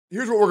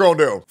Here's what we're gonna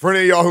do for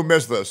any of y'all who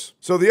missed this.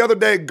 So the other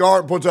day,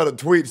 Garnt puts out a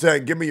tweet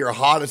saying, give me your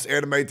hottest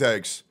anime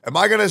takes. Am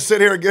I gonna sit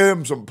here and give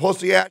him some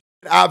pussy ass?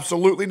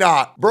 Absolutely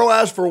not. Bro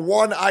asked for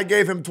 1, I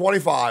gave him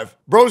 25.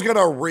 Bro's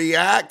gonna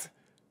react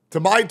to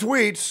my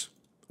tweets.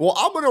 Well,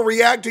 I'm gonna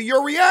react to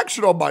your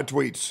reaction on my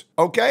tweets,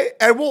 okay?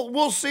 And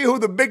we'll see who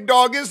the big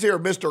dog is here,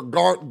 Mr.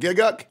 Garnt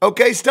Gigguk.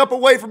 Okay, step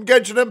away from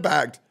Genshin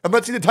Impact and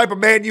let's see the type of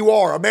man you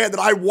are, a man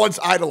that I once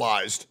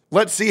idolized.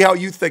 Let's see how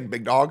you think,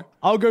 big dog.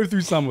 I'll go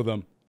through some of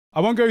them. I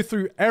won't go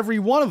through every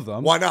one of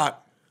them. Why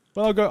not?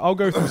 But I'll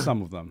go through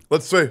some of them.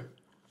 Let's see.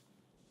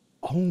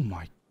 Oh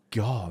my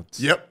God.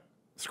 Yep.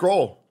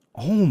 Scroll.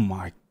 Oh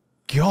my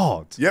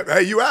God. Yep.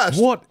 Hey, you asked.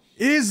 What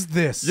is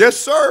this? Yes,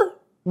 sir.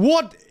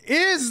 What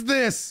is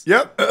this?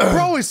 Yep.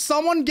 Bro, is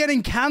someone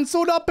getting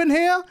cancelled up in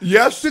here?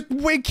 Yes.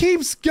 It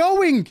keeps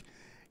going.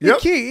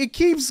 Yep. It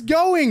keeps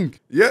going.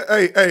 Yeah,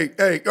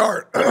 hey,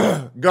 Garnt.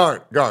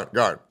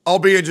 Garnt. I'll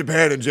be in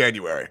Japan in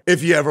January,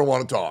 if you ever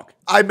want to talk.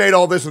 I made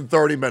all this in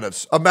 30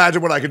 minutes.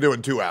 Imagine what I can do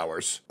in 2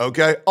 hours,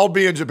 okay? I'll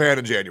be in Japan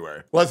in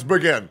January. Let's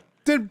begin.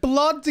 Did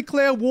Blood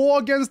declare war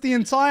against the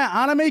entire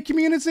anime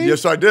community?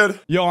 Yes, I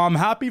did. Yo, I'm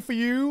happy for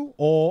you,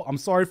 or I'm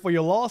sorry for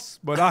your loss,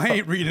 but I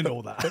ain't reading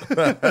all that.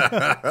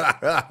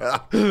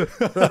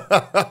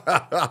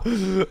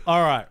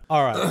 All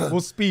right.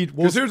 We'll speed.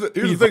 Here's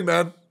the thing,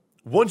 man.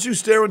 Once you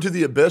stare into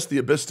the abyss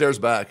stares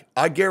back.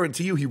 I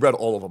guarantee you he read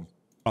all of them.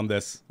 On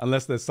this,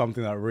 unless there's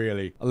something that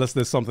really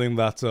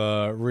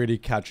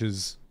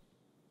catches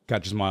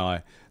my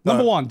eye.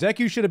 Number one,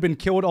 Deku should have been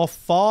killed off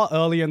far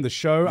earlier in the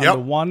show, and the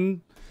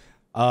one,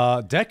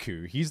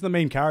 Deku, he's the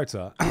main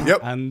character,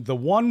 and the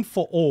one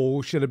for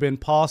all should have been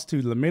passed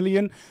to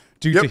Lemillion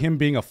due to him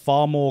being a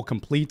far more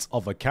complete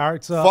of a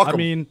character. I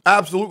mean,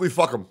 absolutely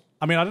fuck him.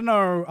 I mean, I don't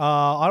know.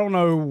 I don't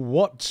know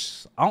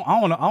what. I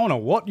don't know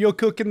what you're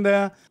cooking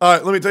there. All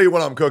right, let me tell you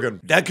what I'm cooking.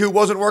 Deku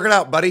wasn't working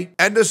out, buddy.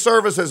 End of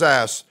service his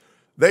ass.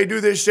 They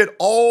do this shit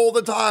all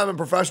the time in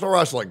professional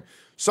wrestling.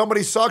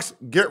 Somebody sucks,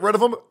 get rid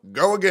of him,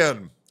 go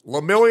again.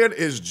 Lemillion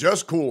is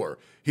just cooler.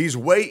 He's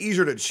way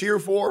easier to cheer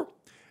for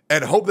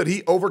and hope that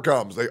he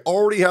overcomes. They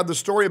already had the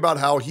story about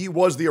how he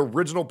was the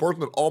original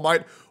person that All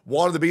Might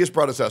wanted to be his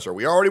predecessor.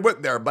 We already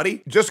went there,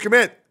 buddy. Just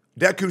commit.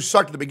 Deku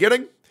sucked at the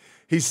beginning.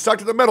 He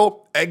sucked at the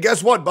middle. And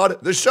guess what,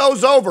 bud? The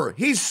show's over.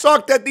 He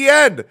sucked at the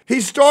end.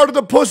 He started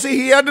the pussy.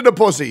 He ended the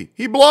pussy.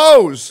 He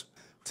blows.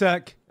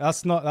 Tech,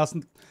 that's not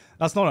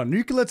a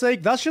nuclear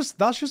take. That's just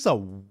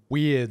a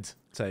weird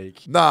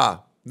take. Nah.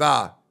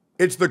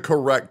 It's the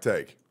correct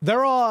take.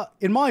 There are,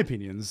 in my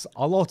opinions,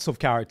 a lot of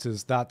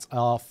characters that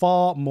are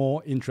far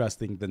more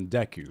interesting than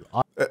Deku.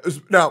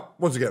 Now,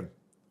 once again,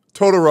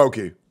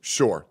 Todoroki,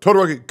 sure.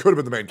 Todoroki could have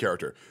been the main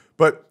character,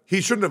 but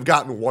he shouldn't have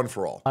gotten one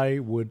for all. I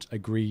would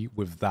agree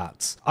with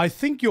that. I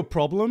think your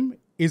problem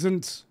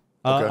isn't...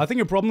 I think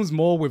your problem is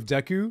more with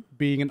Deku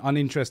being an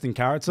uninteresting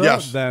character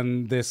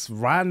than this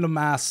random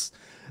ass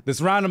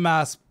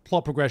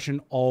plot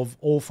progression of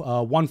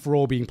One for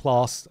All being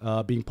passed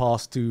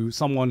to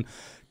someone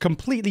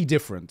completely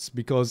different.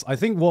 Because I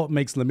think what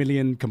makes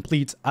Lemillion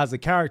complete as a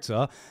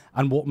character,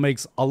 and what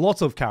makes a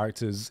lot of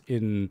characters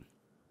in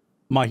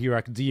My Hero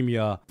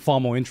Academia far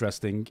more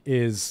interesting,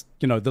 is,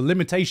 you know, the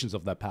limitations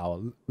of their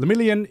power.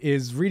 Lemillion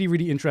is really,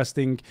 really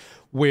interesting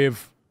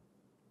with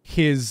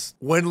his...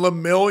 When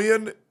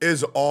Lemillion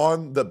is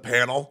on the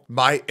panel,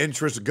 my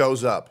interest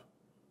goes up.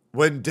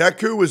 When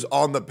Deku is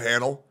on the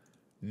panel,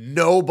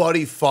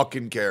 nobody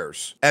fucking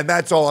cares. And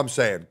that's all I'm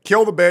saying.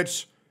 Kill the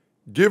bitch.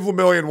 Give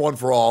Lemillion One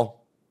for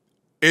All.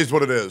 Is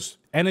what it is.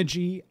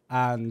 Energy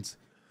and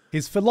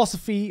his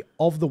philosophy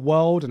of the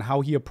world and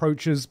how he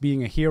approaches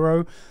being a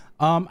hero.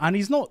 And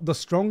he's not the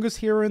strongest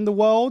hero in the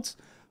world,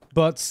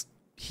 but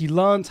he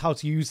learned how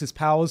to use his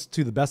powers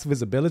to the best of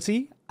his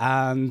ability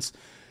and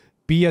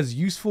be as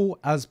useful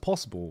as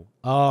possible.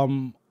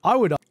 I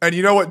would... And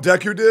you know what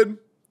Deku did?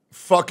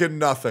 Fucking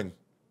nothing.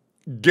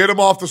 Get him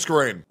off the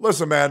screen.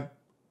 Listen, man.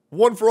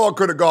 One for All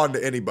could have gone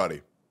to anybody.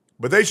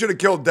 But they should have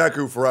killed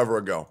Deku forever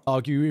ago.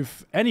 Argue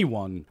if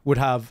anyone would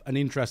have an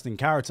interesting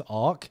character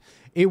arc,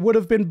 it would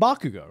have been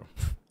Bakugo.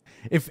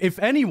 if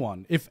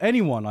anyone,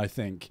 I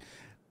think.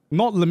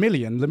 Not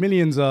Lemillion.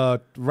 Lemillion's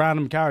a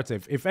random character.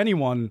 If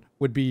anyone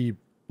would be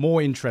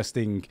more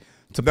interesting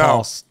to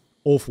pass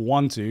All for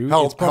One to,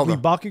 it's probably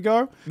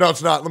Bakugo. No,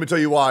 it's not. Let me tell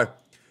you why.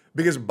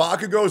 Because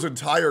Bakugo's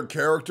entire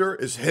character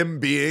is him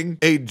being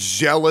a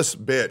jealous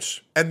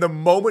bitch. And the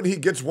moment he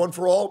gets One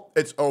for All,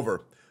 it's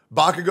over.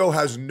 Bakugo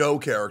has no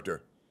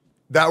character.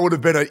 That would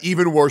have been an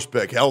even worse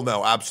pick. Hell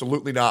no,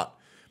 absolutely not.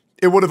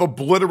 It would have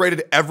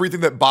obliterated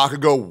everything that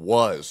Bakugo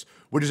was,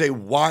 which is a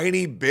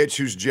whiny bitch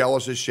who's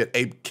jealous as shit,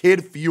 a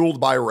kid fueled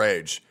by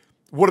rage.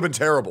 Would have been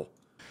terrible.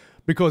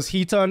 Because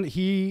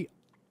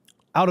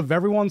out of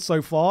everyone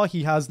so far,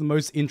 he has the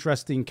most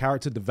interesting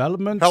character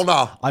development. Hell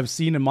no. I've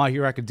seen in My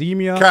Hero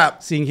Academia.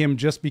 Cap. Seeing him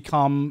just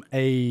become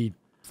a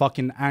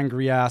fucking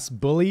angry ass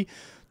bully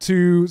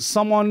to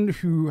someone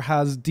who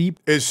has deep...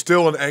 Is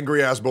still an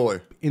angry ass bully.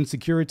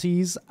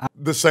 ...insecurities.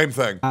 The same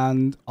thing.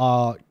 And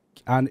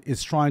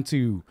is trying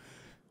to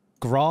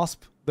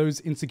grasp those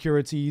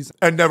insecurities.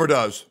 And never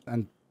does.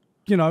 And,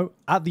 you know,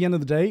 at the end of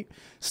the day,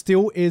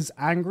 still is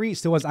angry,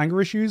 still has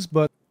anger issues,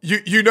 but...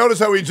 You notice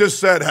how he just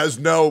said has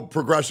no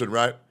progression,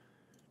 right?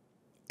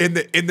 In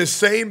the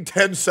same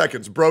 10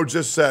 seconds, bro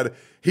just said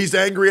he's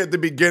angry at the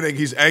beginning,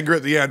 he's angry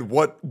at the end.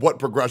 What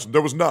progression?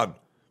 There was none.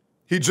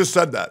 He just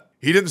said that.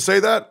 He didn't say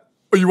that?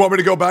 Oh, you want me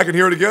to go back and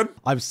hear it again?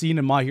 I've seen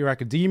in My Hero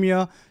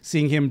Academia,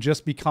 seeing him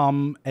just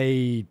become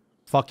a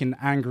fucking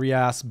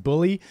angry-ass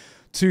bully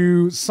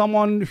to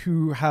someone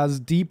who has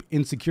deep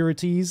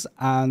insecurities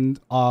and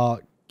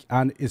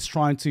is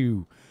trying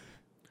to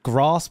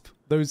grasp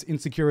those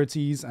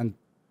insecurities and,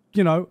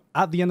 you know,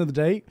 at the end of the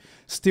day,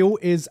 still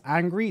is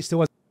angry, still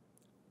has...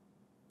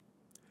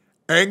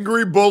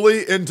 Angry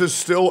bully into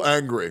still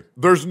angry.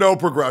 There's no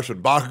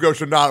progression. Bakugo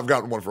should not have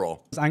gotten one for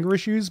all. Anger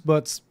issues,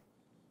 but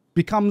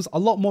becomes a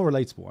lot more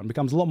relatable and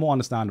becomes a lot more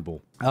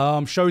understandable.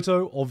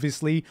 Shoto,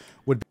 obviously,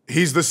 would be...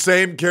 He's the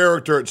same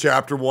character at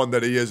chapter 1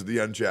 that he is at the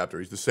end chapter.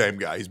 He's the same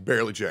guy. He's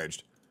barely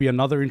changed. Be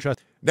another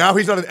interesting... Now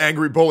he's not an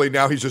angry bully.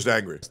 Now he's just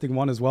angry.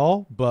 One as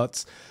well,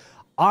 but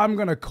I'm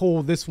going to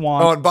call this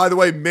one... Oh, and by the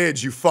way,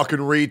 Midge, you fucking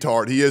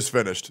retard. He is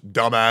finished.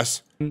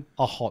 Dumbass.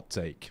 A hot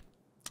take.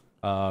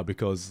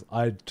 Because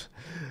I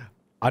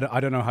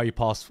don't know how you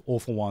pass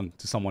All for One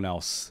to someone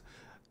else.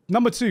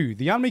 Number 2,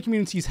 the anime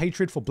community's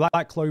hatred for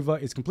Black Clover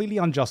is completely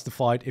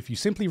unjustified if you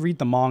simply read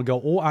the manga.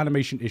 All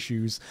animation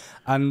issues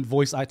and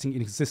voice acting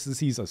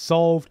inconsistencies are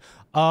solved.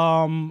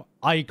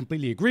 I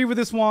completely agree with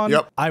this one.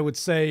 Yep. I would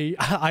say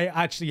I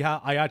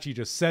actually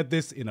just said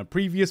this in a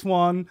previous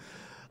one.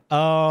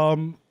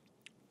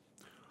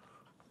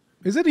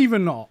 Is it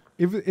even a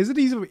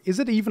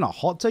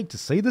hot take to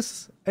say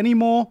this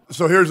anymore?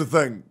 So here's the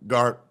thing,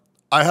 Gart.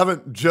 I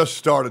haven't just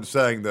started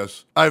saying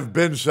this. I've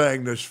been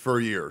saying this for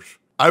years.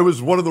 I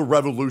was one of the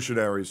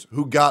revolutionaries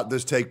who got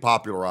this take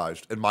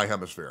popularized in my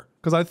hemisphere.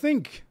 Because I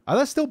think, are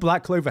there still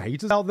Black Clover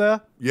haters out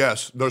there?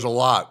 Yes, there's a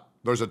lot.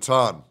 There's a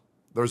ton.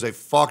 There's a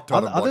fuck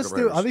ton of Black Clover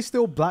haters. Are they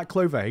still Black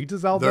Clover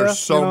haters out there? There's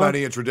so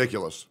many, it's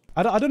ridiculous.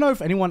 I don't know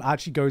if anyone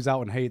actually goes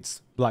out and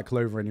hates Black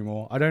Clover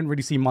anymore. I don't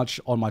really see much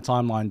on my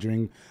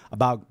timeline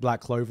about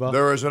Black Clover.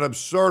 There is an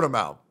absurd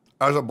amount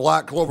as a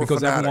Black Clover because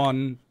fanatic.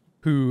 Everyone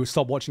who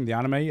stopped watching the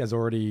anime has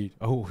already,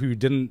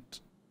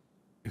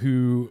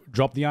 who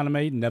dropped the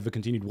anime, never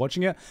continued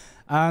watching it.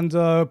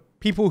 And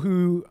people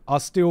who are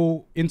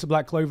still into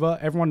Black Clover,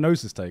 everyone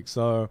knows this take.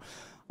 So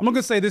I'm not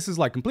going to say this is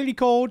like completely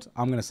cold.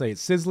 I'm going to say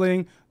it's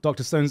sizzling.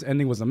 Dr. Stone's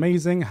ending was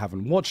amazing.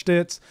 Haven't watched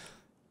it.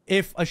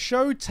 If a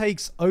show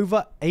takes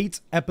over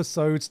 8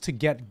 episodes to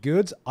get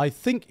good, I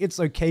think it's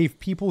okay if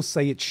people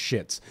say it's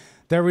shit.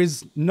 There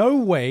is no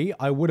way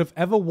I would have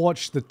ever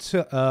watched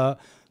the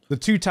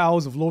Two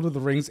Towers of Lord of the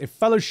Rings if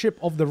Fellowship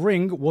of the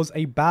Ring was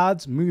a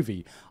bad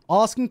movie.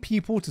 Asking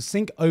people to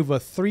sink over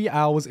 3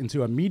 hours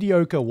into a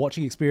mediocre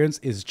watching experience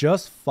is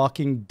just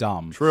fucking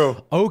dumb.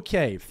 True.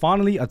 Okay,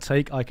 finally a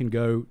take I can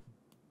go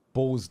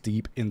balls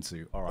deep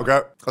into. All right.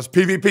 Okay, that's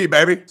PvP,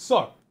 baby.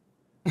 So,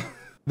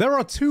 there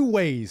are 2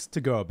 ways to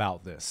go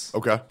about this.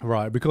 Okay.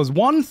 Right, because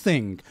one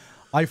thing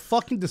I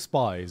fucking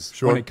despise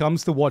when it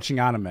comes to watching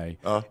anime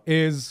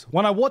is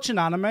when I watch an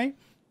anime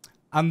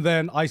and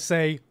then I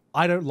say,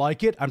 I don't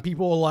like it, and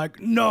people are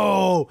like,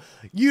 no,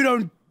 you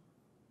didn't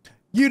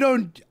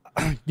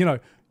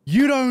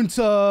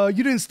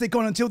stick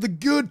on until the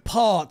good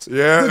part.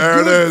 Yeah,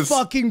 there it is.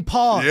 Fucking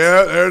part.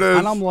 Yeah, there it is.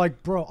 And I'm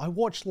like, bro, I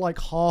watched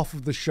like half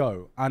of the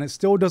show and it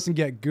still doesn't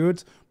get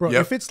good. Bro,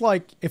 Yep.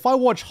 if I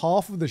watch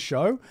half of the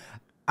show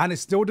and it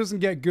still doesn't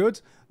get good,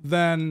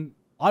 then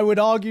I would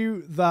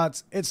argue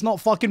that it's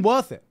not fucking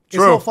worth it.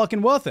 True. It's not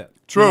fucking worth it.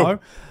 True. You know?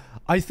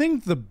 I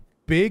think the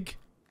big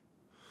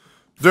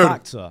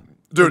factor...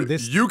 Dude,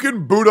 you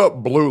can boot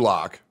up Blue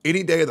Lock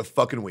any day of the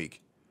fucking week.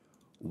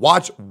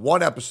 Watch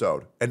one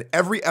episode, and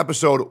every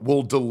episode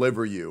will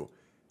deliver you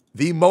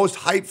the most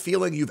hype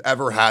feeling you've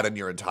ever had in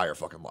your entire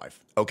fucking life,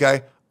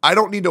 okay? I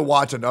don't need to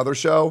watch another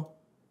show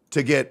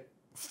to get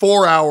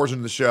 4 hours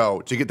into the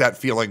show to get that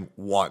feeling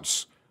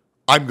once.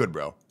 I'm good,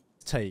 bro.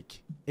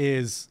 Take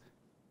is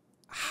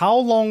how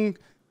long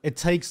it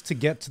takes to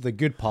get to the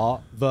good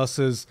part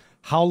versus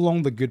how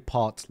long the good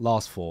part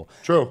lasts for.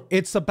 True.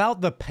 It's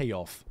about the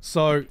payoff.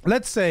 So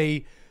let's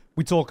say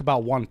we talk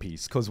about One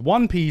Piece, because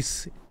One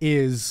Piece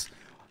is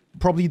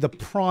probably the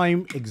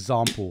prime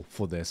example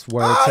for this.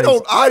 Where I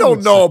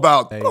don't know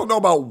about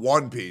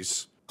One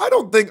Piece. I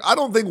don't think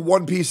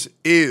One Piece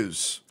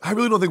is. I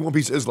really don't think One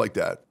Piece is like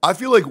that. I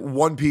feel like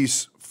One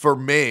Piece for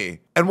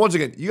me, and once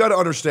again, you got to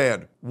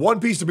understand, One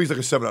Piece to me is like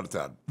a 7 out of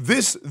 10.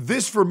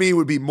 This for me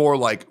would be more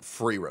like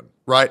Freeman,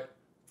 right?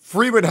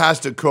 Freeman has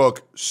to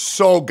cook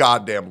so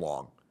goddamn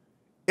long.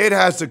 It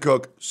has to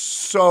cook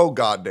so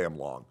goddamn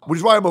long, which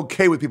is why I'm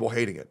okay with people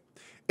hating it.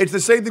 It's the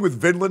same thing with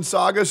Vinland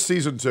Saga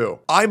Season 2.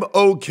 I'm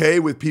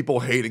okay with people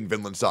hating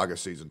Vinland Saga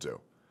Season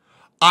 2.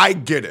 I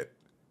get it.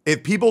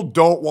 If people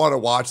don't want to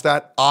watch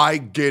that, I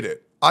get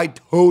it. I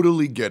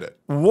totally get it.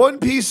 One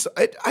Piece,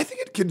 I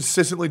think it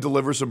consistently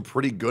delivers some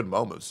pretty good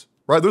moments,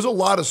 right? There's a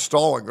lot of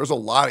stalling. There's a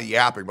lot of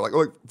yapping, but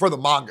like for the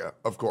manga,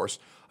 of course.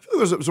 I feel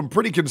there's some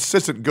pretty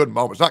consistent good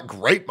moments. Not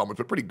great moments,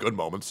 but pretty good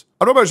moments.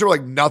 I'm not sure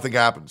like nothing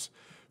happens.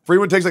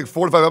 Freeman takes like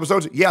 4 to 5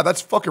 episodes. Yeah,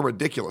 that's fucking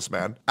ridiculous,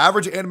 man.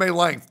 Average anime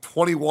length,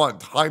 21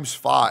 times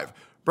 5.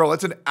 Bro,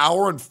 that's an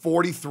hour and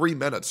 43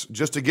 minutes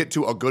just to get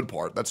to a good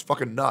part. That's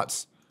fucking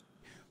nuts.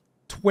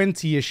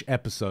 20-ish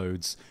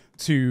episodes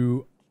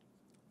to...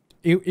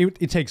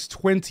 It takes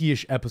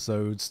 20-ish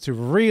episodes to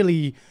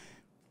really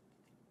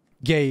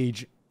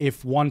gauge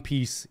if One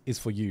Piece is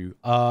for you.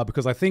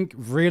 Because I think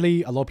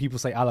really a lot of people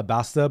say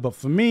Alabasta, but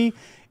for me,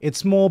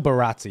 it's more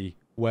Bharati,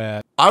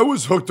 where... I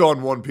was hooked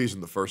on One Piece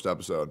in the first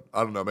episode.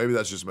 I don't know, maybe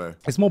that's just me.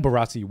 It's more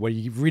Bharati, where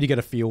you really get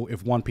a feel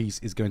if One Piece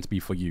is going to be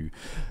for you.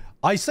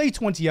 I say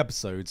 20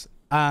 episodes,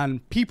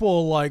 and people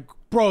are like,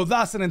 bro,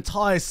 that's an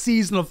entire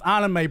season of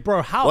anime,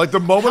 bro. How? Like the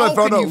moment I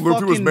found out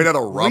Luffy was made out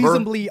of rubber,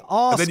 reasonably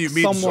ask and then you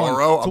meet someone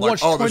Zoro, I'm to like,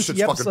 watch oh, 20 this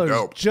shit's fucking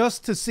dope.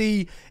 Just to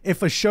see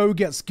if a show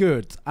gets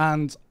good.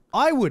 And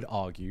I would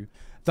argue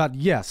that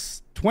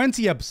yes,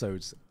 20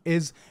 episodes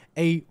is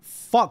a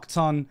fuck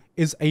ton,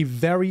 is a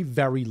very,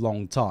 very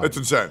long time. It's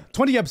insane.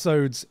 20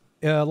 episodes,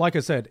 like I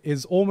said,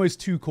 is almost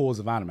 2 cores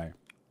of anime.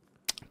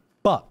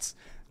 But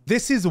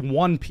this is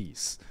One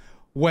Piece,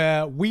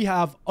 where we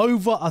have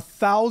over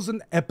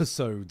 1,000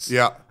 episodes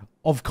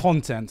of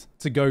content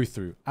to go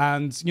through.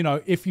 And, you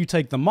know, if you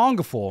take the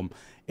manga form,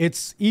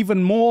 it's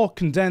even more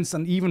condensed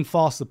and even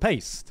faster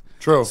paced.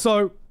 True.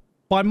 So,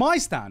 by my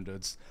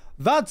standards,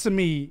 that to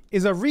me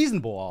is a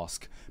reasonable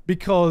ask,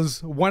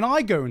 because when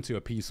I go into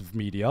a piece of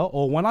media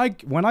or when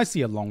I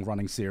see a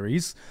long-running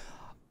series,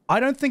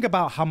 I don't think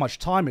about how much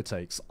time it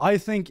takes. I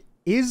think,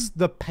 is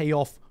the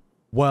payoff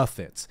worth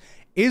it?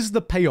 Is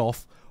the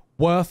payoff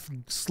worth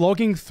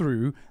slogging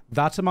through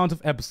that amount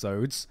of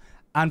episodes?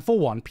 And for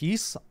One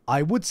Piece,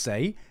 I would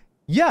say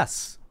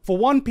yes. For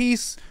One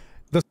Piece,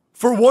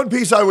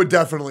 I would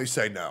definitely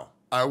say no.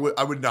 I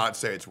would not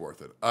say it's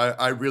worth it.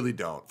 I really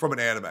don't. From an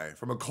anime,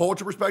 from a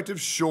culture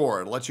perspective,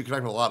 sure, it lets you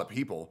connect with a lot of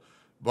people.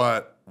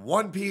 But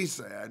One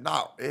Piece,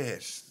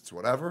 it's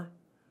whatever.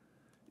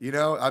 You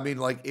know, I mean,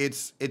 like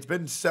it's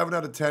been 7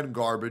 out of 10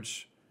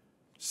 garbage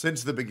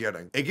since the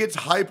beginning. It gets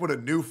hype when a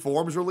new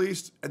form's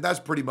released, and that's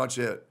pretty much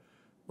it.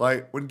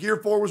 Like, when Gear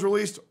 4 was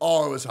released,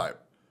 oh, it was hype.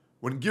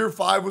 When Gear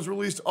 5 was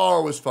released,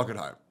 oh, it was fucking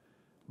hype.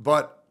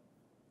 But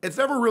it's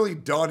never really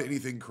done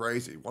anything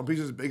crazy. One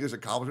Piece's biggest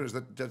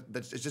accomplishment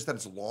is it's just that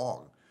it's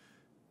long.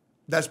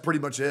 That's pretty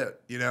much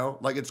it, you know?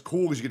 Like, it's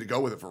cool because you get to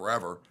go with it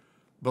forever.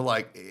 But,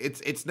 like,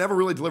 it's never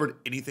really delivered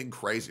anything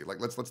crazy.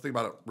 Like, let's think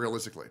about it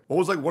realistically. What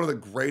was, like, one of the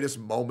greatest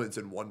moments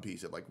in One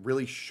Piece that, like,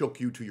 really shook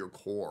you to your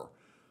core?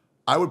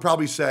 I would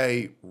probably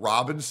say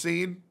Robin's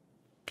scene.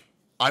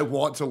 I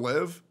Want to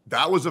Live.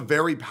 That was a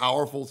very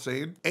powerful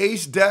scene.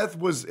 Ace death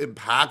was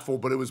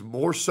impactful, but it was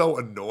more so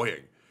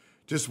annoying.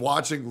 Just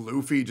watching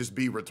Luffy just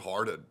be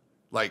retarded,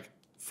 like,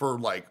 for,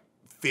 like,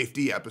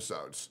 50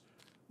 episodes.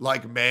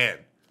 Like, man.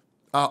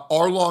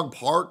 Arlong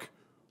Park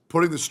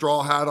putting the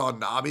straw hat on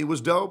Nami was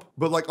dope,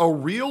 but, like, a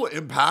real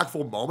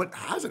impactful moment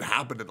hasn't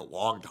happened in a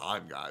long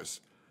time, guys.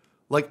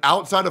 Like,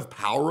 outside of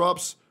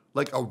power-ups,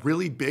 like, a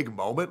really big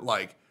moment,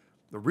 like,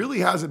 there really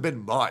hasn't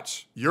been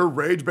much. You're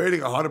rage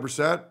baiting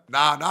 100%?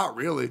 Nah, not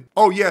really.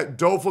 Oh yeah,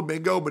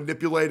 Doflamingo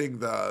manipulating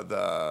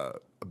the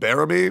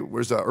Bellamy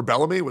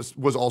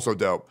was also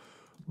dope.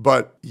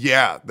 But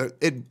yeah,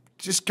 it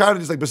just kind of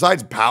just like,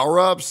 besides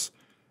power-ups,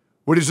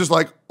 when it's just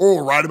like, oh,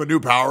 write him a new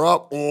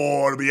power-up,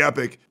 oh, it'll be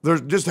epic. There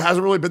just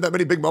hasn't really been that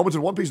many big moments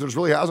in One Piece. There just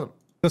really hasn't.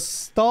 The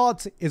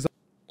start is...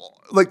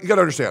 Like, you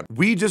gotta understand,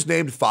 we just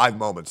named 5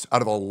 moments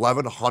out of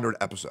 1,100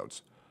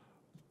 episodes.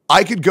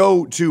 I could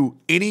go to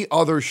any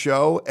other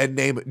show and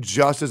name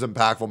just as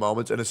impactful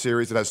moments in a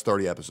series that has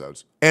 30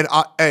 episodes. And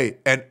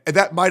and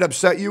that might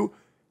upset you,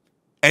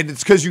 and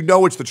it's because you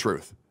know it's the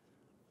truth.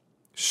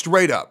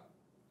 Straight up.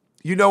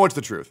 You know it's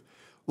the truth.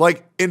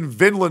 Like in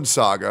Vinland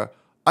Saga,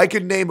 I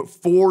could name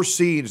 4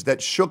 scenes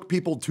that shook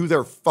people to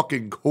their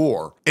fucking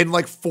core in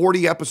like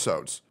 40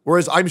 episodes.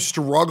 Whereas I'm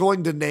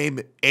struggling to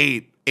name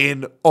 8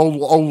 in a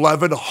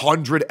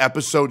 1,100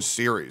 episode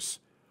series.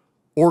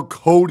 Or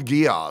Code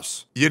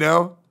Geass, you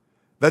know?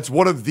 That's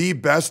one of the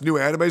best new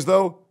animes,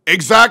 though.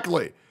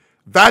 Exactly.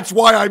 That's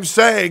why I'm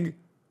saying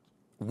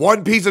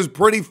One Piece is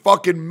pretty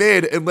fucking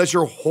mid unless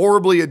you're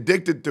horribly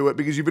addicted to it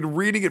because you've been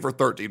reading it for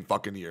 13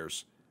 fucking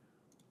years.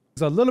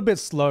 It's a little bit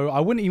slow. I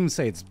wouldn't even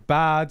say it's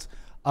bad.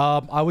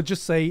 I would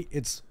just say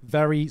it's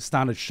very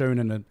standard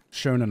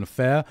shonen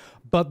affair.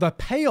 But the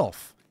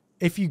payoff,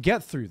 if you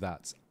get through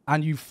that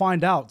and you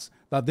find out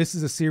that this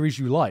is a series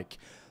you like,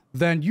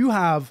 then you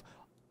have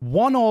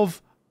one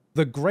of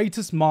the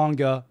greatest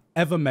manga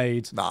ever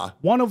made.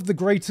 One of the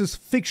greatest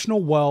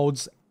fictional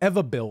worlds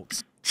ever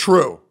built.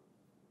 True.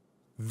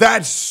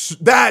 That's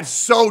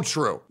so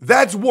true.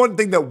 That's one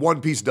thing that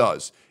One Piece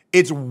does.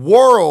 Its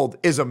world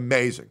is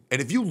amazing.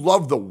 And if you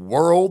love the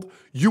world,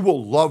 you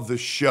will love the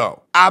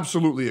show.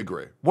 Absolutely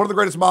agree. One of the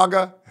greatest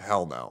manga?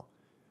 Hell no.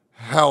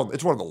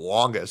 It's one of the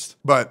longest.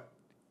 But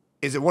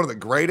is it one of the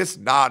greatest?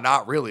 Nah,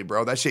 not really,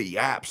 bro. That shit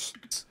yaps.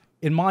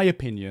 in my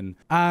opinion,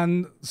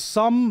 and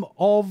some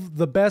of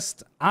the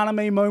best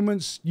anime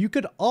moments you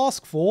could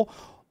ask for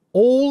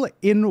all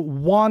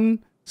in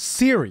one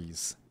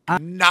series.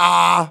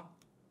 Nah,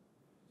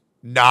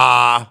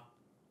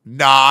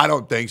 I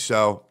don't think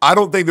so. I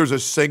don't think there's a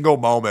single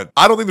moment.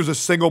 I don't think there's a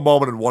single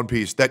moment in One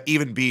Piece that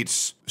even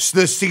beats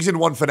the season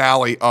 1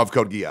 finale of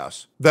Code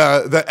Geass,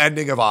 the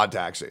ending of Odd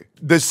Taxi,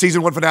 the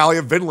season 1 finale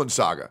of Vinland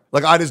Saga.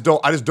 Like I just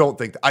don't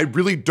think. I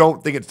really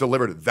don't think it's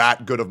delivered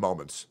that good of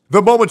moments.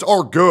 The moments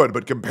are good,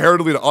 but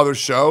comparatively to other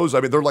shows,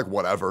 I mean, they're like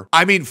whatever.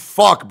 I mean,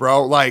 fuck,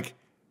 bro. Like,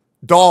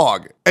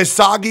 dog,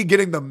 Asagi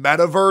getting the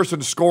metaverse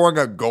and scoring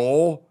a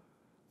goal,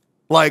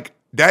 like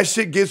that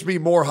shit gets me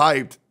more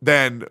hyped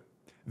than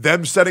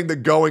them setting the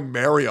Going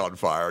Merry on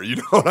fire. You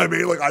know what I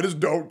mean? Like, I just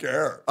don't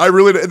care. I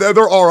really,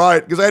 they're all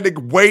right because I had to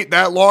wait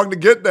that long to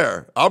get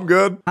there. I'm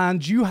good.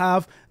 And you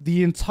have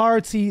the entire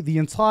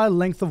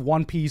length of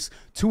One Piece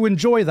to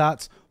enjoy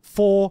that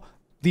for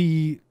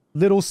the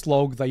little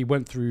slog that you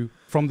went through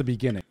from the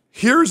beginning.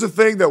 Here's the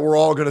thing that we're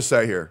all going to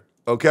say here,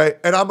 okay?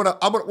 And I'm gonna,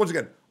 once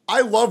again,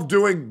 I love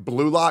doing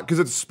Blue Lock because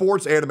it's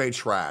sports anime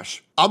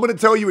trash. I'm going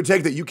to tell you a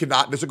take that you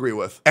cannot disagree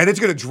with, and it's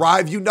going to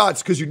drive you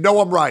nuts because you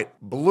know I'm right.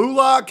 Blue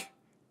Lock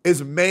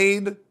is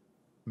main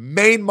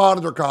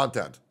monitor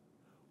content.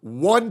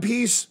 One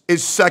Piece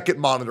is second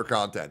monitor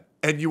content.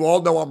 And you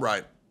all know I'm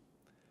right.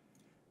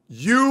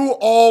 You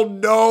all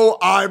know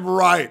I'm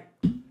right.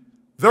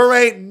 There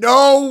ain't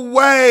no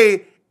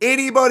way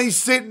anybody's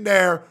sitting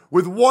there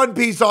with One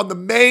Piece on the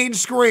main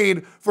screen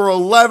for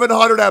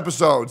 1,100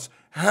 episodes.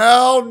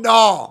 Hell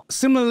no.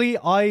 Similarly,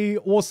 I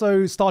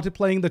also started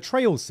playing the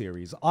Trail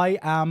series. I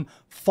am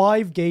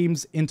 5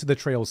 games into the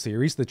Trail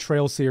series. The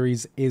Trail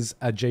series is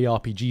a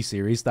JRPG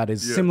series that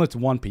is similar to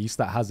One Piece,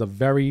 that has a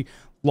very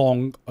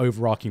long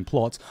overarching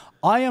plot.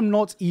 I am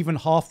not even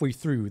halfway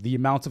through the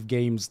amount of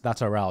games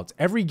that are out.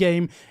 Every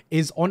game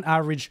is on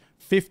average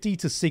 50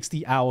 to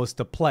 60 hours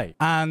to play.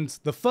 And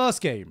the first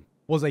game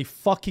was a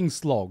fucking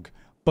slog.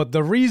 But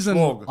the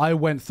reason I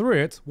went through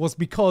it was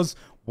because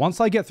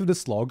once I get through the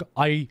slog,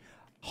 I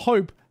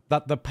hope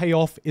that the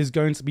payoff is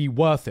going to be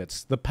worth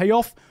it. The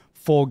payoff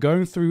for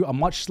going through a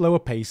much slower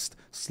paced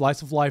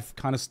slice of life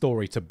kind of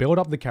story to build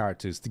up the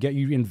characters, to get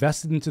you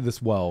invested into this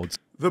world.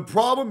 The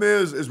problem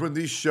is when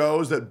these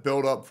shows that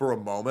build up for a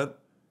moment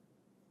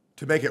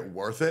to make it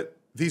worth it,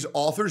 these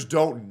authors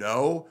don't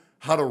know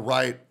how to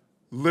write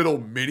little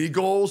mini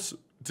goals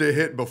to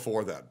hit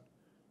before then,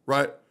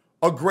 right?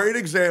 A great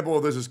example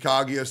of this is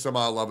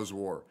Kaguya-sama Love is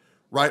War,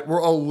 right? Where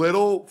a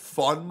little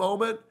fun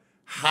moment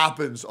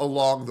happens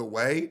along the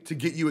way to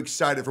get you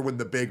excited for when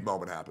the big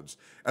moment happens.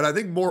 And I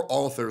think more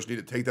authors need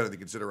to take that into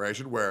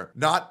consideration, where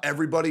not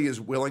everybody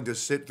is willing to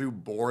sit through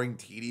boring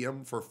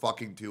tedium for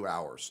fucking 2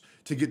 hours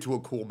to get to a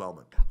cool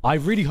moment. I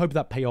really hope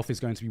that payoff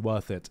is going to be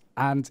worth it.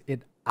 And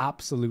it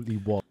absolutely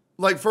was.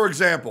 Like, for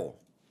example,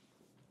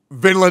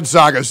 Vinland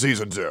Saga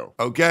Season 2,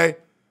 okay?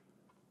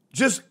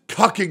 Just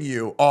cucking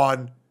you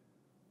on,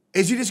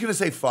 is he just going to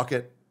say fuck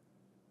it?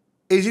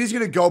 Is he just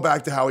going to go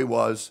back to how he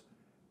was?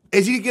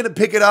 Is he going to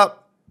pick it up?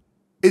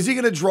 Is he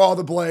going to draw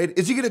the blade?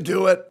 Is he going to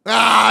do it?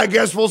 I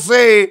guess we'll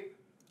see.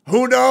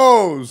 Who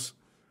knows?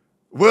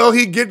 Will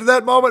he get to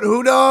that moment?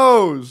 Who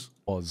knows?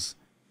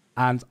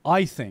 And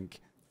I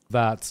think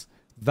that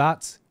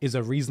that is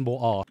a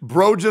reasonable arc.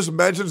 Bro just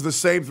mentions the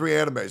same 3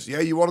 animes. Yeah,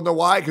 you want to know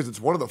why? Because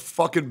it's one of the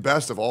fucking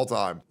best of all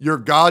time. You're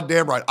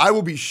goddamn right. I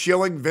will be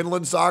shilling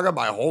Vinland Saga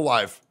my whole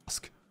life.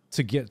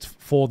 To get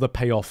for the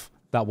payoff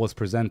that was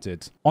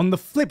presented. On the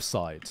flip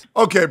side.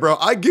 Okay, bro,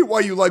 I get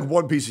why you like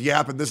One Piece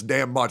yapping this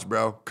damn much,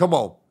 bro. Come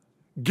on.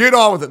 Get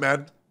on with it,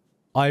 man.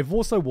 I've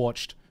also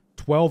watched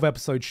 12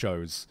 episode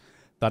shows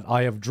that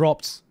I have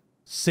dropped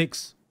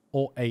 6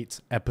 or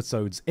 8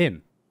 episodes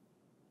in.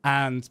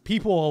 And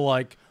people are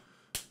like,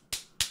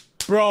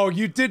 bro,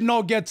 you did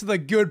not get to the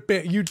good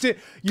bit. You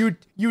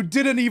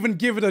didn't even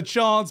give it a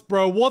chance,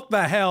 bro. What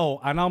the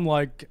hell? And I'm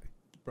like,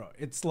 bro,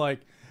 it's like,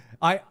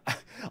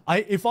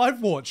 if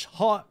I've watched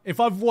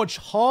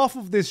half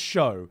of this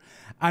show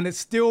and it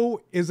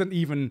still isn't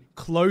even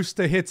close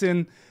to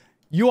hitting,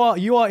 you are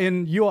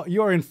in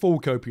full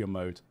copium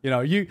mode. You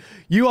know,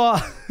 you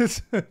are.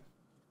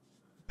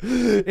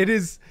 It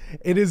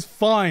is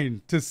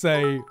fine to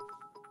say.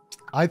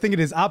 I think it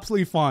is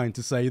absolutely fine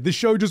to say this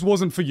show just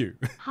wasn't for you.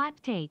 Hot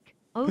take: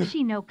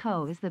 Oshi no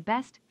Ko is the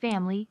best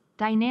family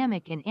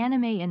dynamic in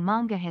anime and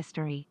manga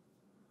history.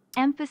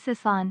 Emphasis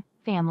on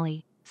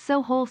family.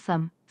 So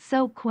wholesome,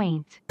 so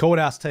quaint. Cold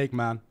ass take,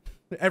 man.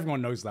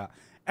 Everyone knows that.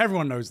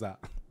 Everyone knows that.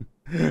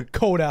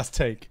 Cold ass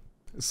take.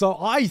 So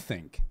I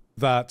think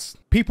that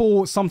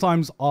people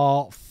sometimes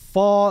are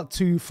far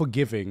too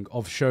forgiving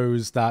of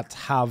shows that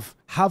have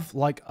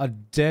like a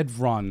dead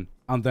run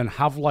and then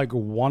have like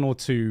 1 or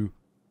 2,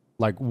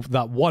 like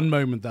that one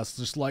moment that's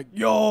just like,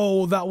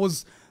 yo, that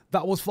was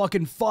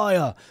fucking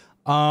fire.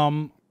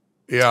 Yeah.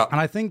 And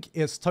I think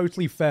it's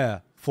totally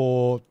fair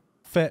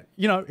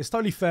it's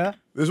totally fair.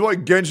 This is why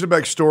Genshin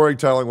Impact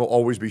storytelling will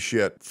always be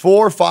shit.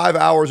 4 or 5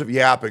 hours of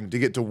yapping to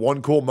get to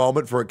one cool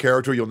moment for a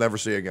character you'll never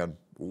see again.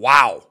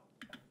 Wow.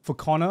 for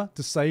Connor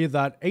to say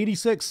that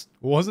 86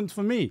 wasn't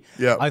for me.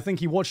 Yeah. I think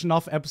he watched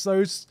enough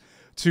episodes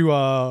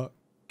to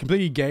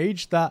completely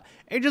gauge that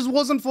it just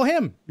wasn't for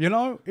him. You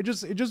know, it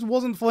just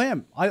wasn't for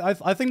him.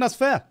 I think that's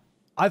fair.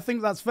 I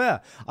think that's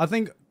fair. I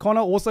think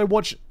Connor also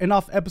watched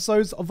enough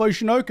episodes of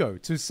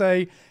Oshinoko to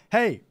say,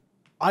 hey,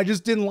 I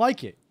just didn't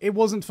like it. It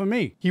wasn't for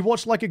me. He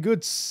watched like a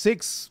good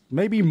 6,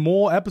 maybe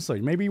more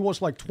episodes. Maybe he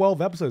watched like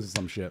 12 episodes or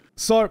some shit.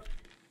 So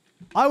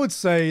I would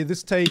say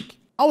this take,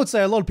 I would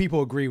say a lot of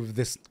people agree with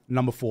this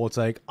number 4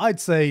 take.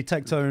 I'd say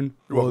Tectone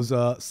was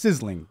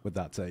sizzling with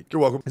that take.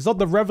 You're welcome. It's not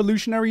the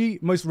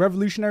most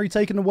revolutionary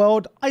take in the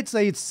world. I'd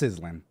say it's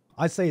sizzling.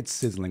 I'd say it's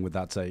sizzling with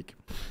that take.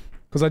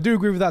 Because I do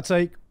agree with that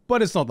take,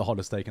 but it's not the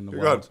hottest take in the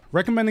world.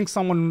 Recommending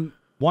someone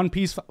One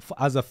Piece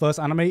as a first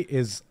anime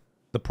is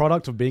the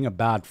product of being a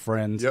bad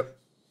friend. Yep.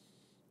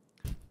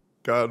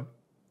 God.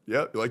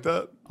 Yeah, you like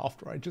that?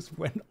 After I just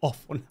went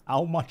off on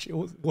how much it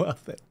was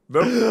worth it.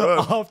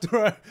 No,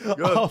 after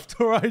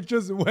I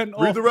just went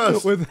Read off the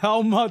rest. with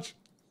how much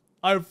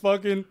I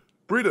fucking...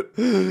 Read it.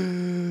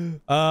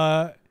 In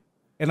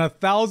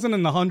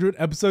 1,100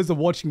 episodes of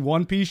watching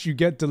One Piece, you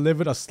get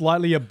delivered a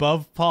slightly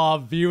above par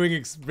viewing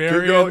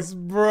experience,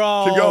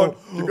 bro. Keep going.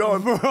 Keep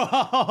going.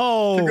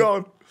 Bro. Keep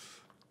going.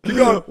 Keep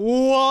going.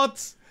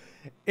 What?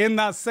 In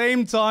that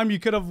same time, you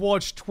could have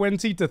watched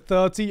 20 to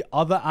 30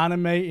 other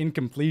anime in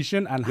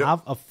completion and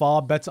have a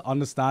far better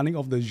understanding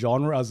of the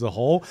genre as a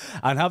whole,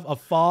 and have a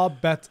far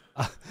better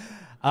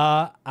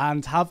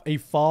and have a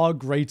far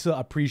greater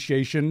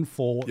appreciation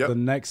for the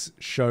next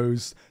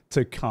shows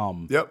to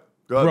come. Yep.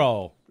 Good.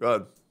 Bro.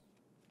 Good.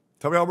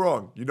 Tell me I'm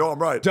wrong. You know I'm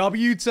right.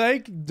 W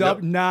take?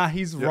 Nah,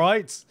 he's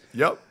right.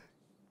 Yep.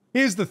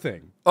 Here's the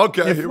thing.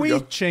 Okay, if here we go.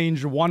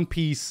 change One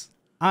Piece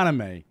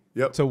anime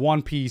to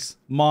One Piece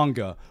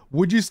manga,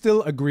 would you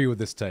still agree with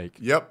this take?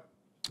 Yep.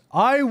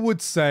 I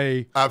would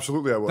say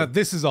absolutely I would. That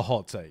this is a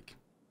hot take.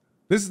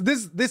 This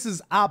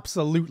is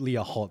absolutely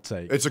a hot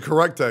take. It's a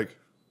correct take.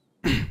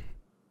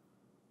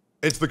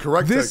 It's the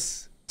correct take.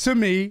 This to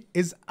me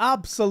is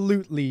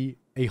absolutely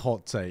a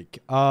hot take.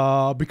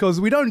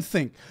 Because we don't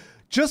think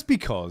just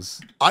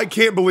because I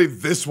can't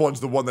believe this one's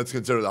the one that's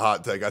considered a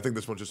hot take. I think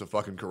this one's just a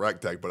fucking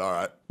correct take, but all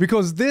right.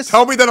 Because this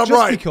tell me that I'm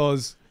right.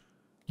 Because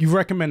you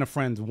recommend a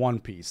friend One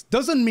Piece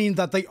doesn't mean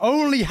that they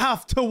only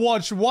have to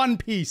watch One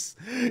Piece.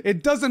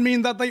 It doesn't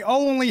mean that they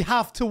only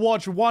have to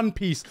watch One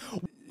Piece.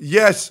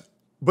 Yes,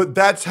 but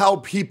that's how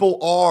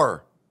people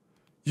are.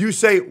 You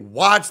say,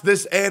 watch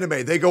this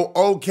anime. They go,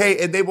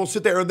 okay, and they will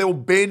sit there and they'll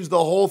binge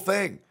the whole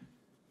thing.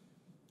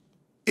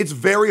 It's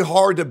very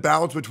hard to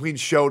bounce between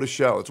show to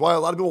show. That's why a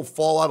lot of people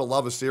fall out of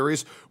love a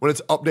series when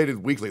it's updated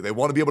weekly. They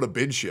want to be able to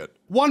binge shit.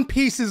 One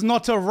Piece is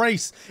not a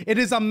race. It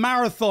is a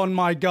marathon,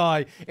 my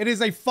guy. It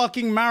is a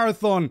fucking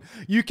marathon.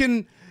 You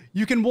can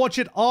watch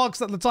it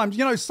arcs at the time.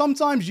 You know,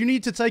 sometimes you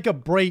need to take a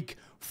break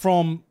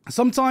from...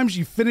 Sometimes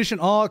you finish an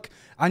arc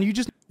and you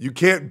just... You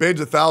can't binge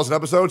 1,000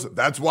 episodes.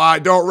 That's why I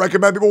don't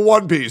recommend people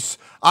One Piece.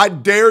 I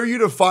dare you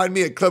to find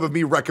me a clip of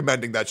me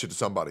recommending that shit to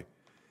somebody.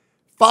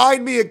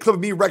 Find me a clip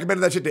of me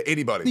recommending that shit to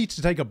anybody. You need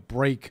to take a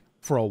break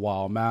for a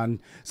while,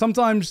 man.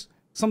 Sometimes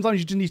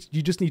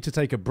you just need to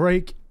take a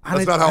break. And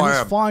that's not how I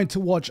am. It's fine to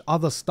watch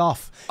other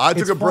stuff. I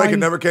took a break and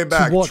never came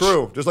back.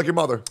 True, just like your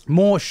mother.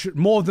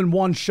 More than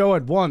one show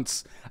at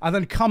once, and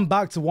then come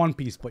back to One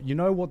Piece. But you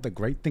know what the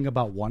great thing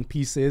about One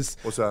Piece is?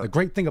 What's that? The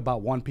great thing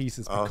about One Piece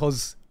is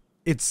because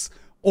it's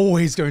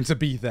always going to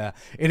be there.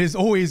 It is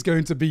always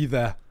going to be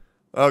there.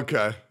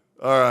 Okay.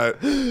 All right.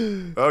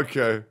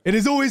 Okay. It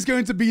is always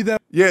going to be there.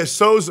 Yeah,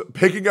 so's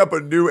picking up a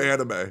new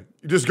anime.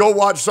 You just go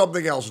watch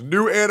something else.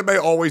 New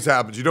anime always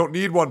happens. You don't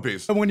need One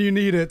Piece. When you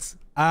need it.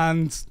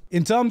 And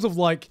in terms of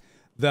like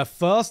their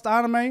first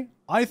anime,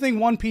 I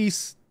think One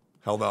Piece...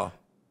 Hell no.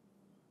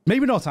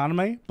 Maybe not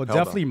anime, but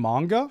definitely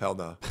manga. Hell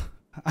no.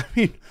 I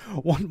mean,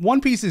 One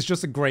Piece is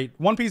just a great...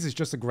 One Piece is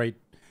just a great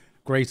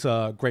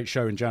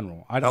show in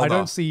general. I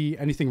don't see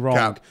anything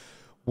wrong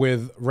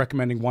with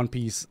recommending One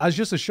Piece as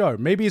just a show.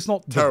 Maybe it's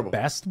not the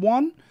best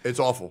one. It's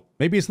awful.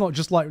 Maybe it's not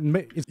just like...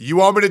 You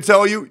want me to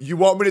tell you? You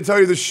want me to tell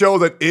you the show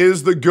that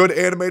is the good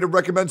anime to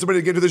recommend somebody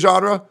to get into the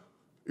genre?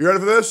 You ready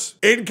for this?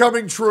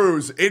 Incoming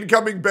trues,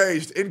 incoming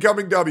based,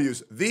 incoming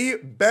W's. The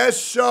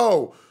best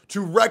show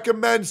to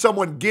recommend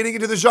someone getting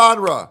into the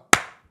genre.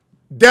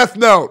 Death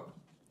Note.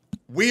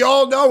 We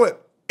all know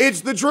it.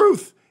 It's the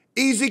truth.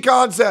 Easy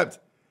concept.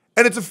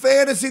 And it's a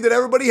fantasy that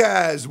everybody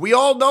has. We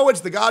all know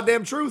it's the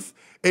goddamn truth.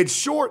 It's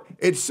short,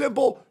 it's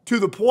simple, to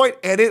the point,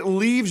 and it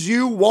leaves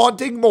you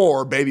wanting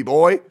more, baby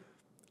boy.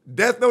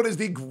 Death Note is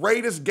the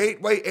greatest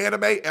gateway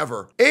anime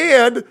ever.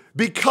 And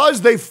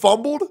because they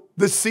fumbled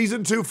the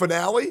season 2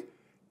 finale,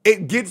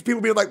 it gets people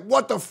being like,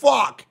 what the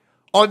fuck?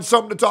 On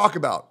something to talk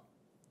about.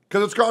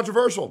 Because it's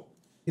controversial.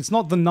 It's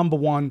not the number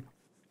one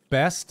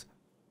best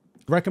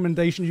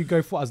recommendation you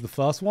go for as the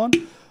first one.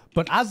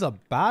 But as a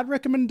bad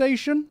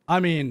recommendation, I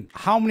mean,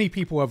 how many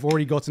people have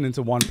already gotten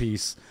into One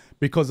Piece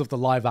because of the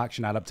live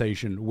action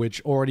adaptation,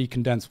 which already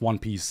condensed One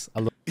Piece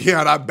a little?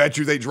 Yeah, and I bet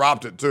you they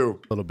dropped it too.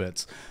 A little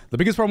bit. The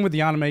biggest problem with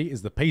the anime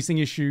is the pacing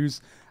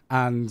issues,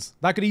 and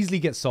that could easily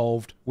get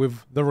solved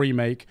with the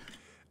remake.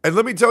 And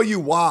let me tell you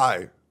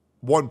why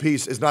One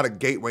Piece is not a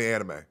gateway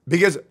anime.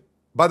 Because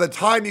by the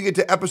time you get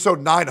to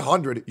episode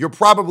 900, you're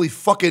probably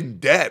fucking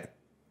dead.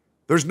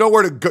 There's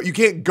nowhere to go. You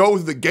can't go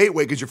to the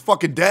gateway because you're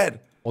fucking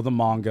dead. Or the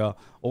manga,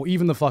 or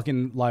even the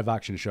fucking live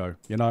action show,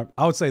 you know?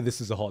 I would say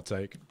this is a hot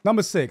take.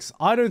 Number 6,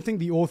 I don't think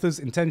the author's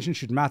intention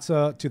should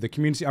matter to the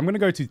community. I'm gonna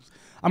go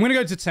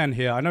to 10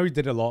 here. I know we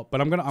did a lot,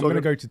 but I'm gonna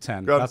go to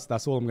 10.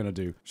 That's all I'm gonna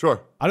do. Sure.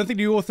 I don't think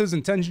the author's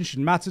intention should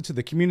matter to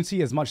the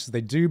community as much as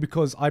they do,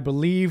 because I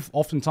believe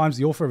oftentimes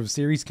the author of a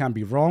series can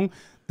be wrong.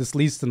 This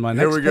leads to my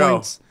next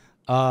point.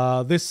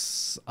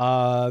 This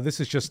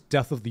is just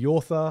death of the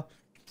author.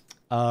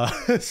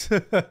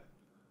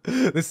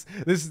 This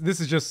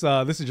is just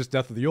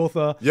death of the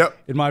author. Yep.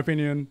 In my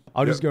opinion,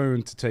 I'll just go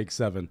into take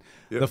 7.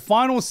 Yep. The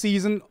final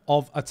season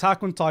of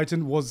Attack on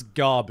Titan was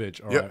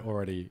garbage. All right,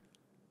 already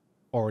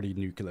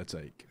nuclear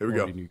take. Here we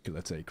go.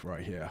 Nuclear take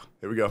right here.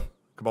 Here we go.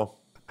 Come on.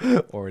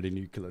 Already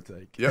nuclear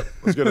take. Yep.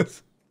 Let's get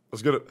it.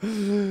 Let's get it.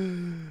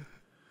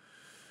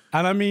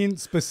 And I mean,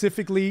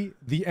 specifically,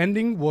 the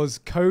ending was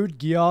Code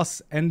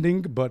Geass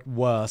ending, but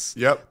worse.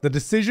 Yep. The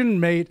decision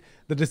made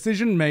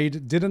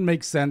didn't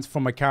make sense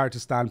from a character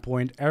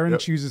standpoint. Eren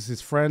chooses his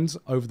friends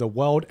over the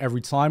world every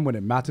time when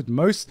it mattered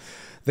most.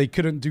 They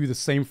couldn't do the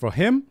same for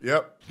him.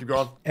 Yep. Keep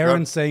going.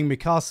 Eren saying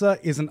Mikasa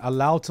isn't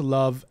allowed to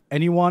love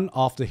anyone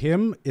after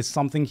him is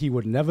something he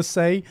would never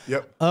say.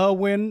 Yep.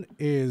 Erwin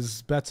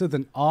is better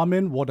than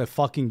Armin. What a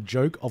fucking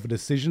joke of a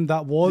decision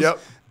that was. Yep.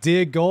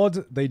 Dear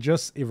God, they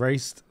just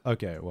erased.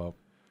 Okay, well,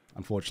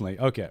 unfortunately.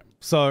 Okay,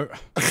 so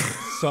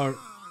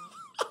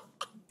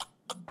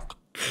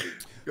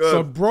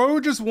bro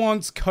just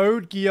wants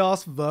Code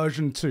Geass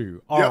version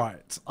 2. All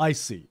right, I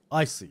see. No.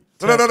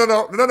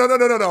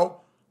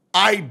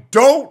 I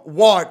don't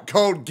want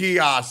Code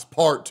Geass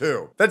Part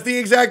 2. That's the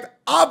exact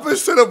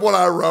opposite of what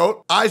I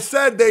wrote. I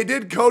said they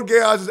did Code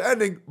Geass's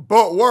ending,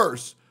 but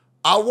worse.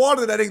 I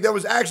wanted an ending that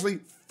was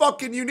actually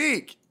fucking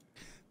unique.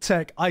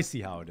 Tech, I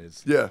see how it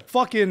is. Yeah.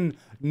 Fucking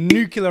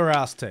nuclear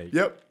ass take.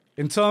 Yep.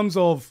 In terms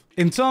of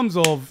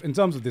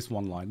this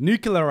one line,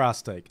 nuclear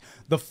ass take.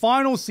 The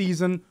final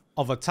season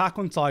of Attack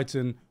on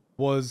Titan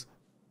was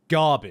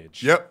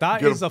garbage. Yep.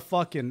 That is a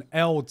fucking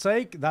L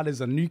take. That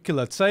is a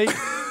nuclear take.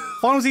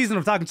 Final season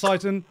of Attack on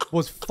Titan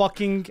was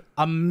fucking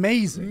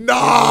amazing.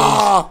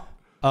 Nah.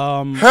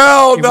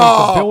 Hell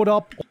no. Build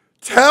up.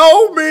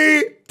 Tell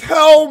me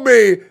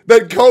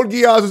that Code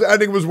Geass's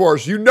ending was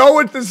worse. You know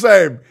it's the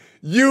same.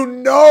 You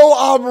know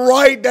I'm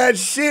right. That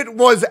shit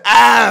was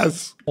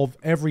ass. Of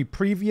every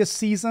previous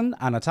season,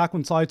 and Attack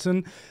on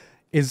Titan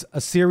is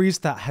a series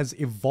that has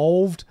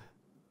evolved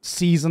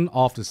season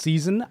after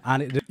season,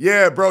 and it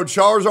bro,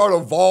 Charizard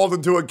evolved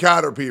into a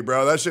Caterpie,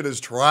 bro. That shit is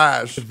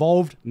trash.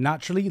 Evolved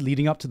naturally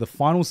leading up to the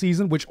final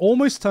season, which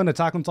almost turned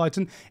Attack on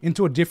Titan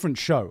into a different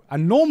show.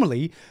 And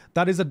normally,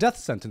 that is a death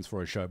sentence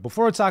for a show.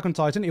 Before Attack on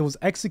Titan, it was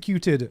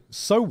executed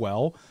so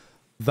well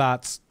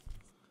that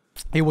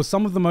it was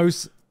some of the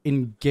most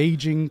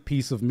engaging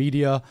piece of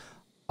media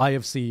I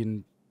have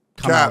seen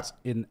come out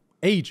in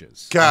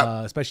ages.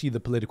 Especially the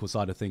political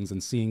side of things,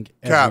 and seeing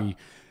every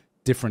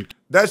different...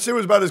 That shit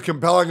was about as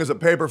compelling as a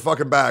paper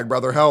fucking bag,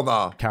 brother. Hell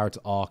nah.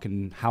 Character arc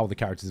and how the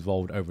characters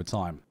evolved over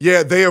time.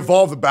 Yeah, they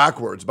evolved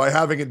backwards by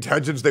having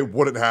intentions they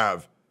wouldn't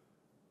have.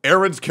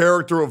 Eren's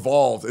character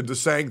evolved into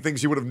saying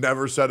things he would have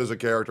never said as a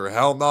character.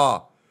 Hell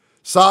nah.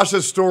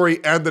 Sasha's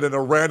story ended in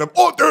a random,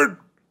 oh, dude,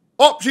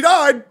 oh, she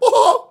died.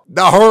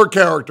 Now her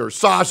character,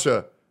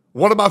 Sasha,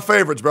 one of my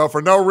favorites, bro,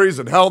 for no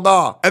reason. Hell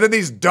nah. And then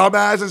these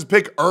dumbasses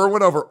pick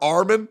Erwin over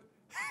Armin.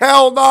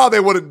 Hell nah, they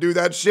wouldn't do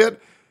that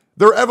shit.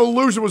 Their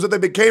evolution was that they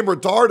became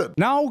retarded.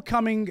 Now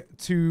coming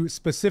to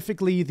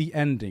specifically the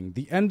ending.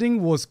 The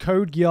ending was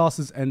Code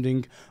Geass's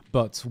ending,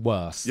 but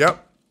worse.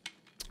 Yep.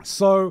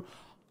 So,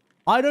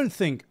 I don't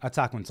think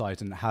Attack on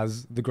Titan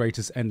has the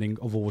greatest ending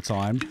of all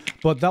time,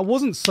 but that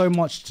wasn't so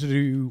much to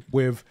do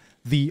with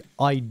the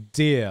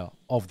idea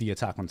of the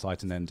Attack on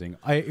Titan ending.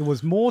 It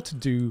was more to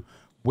do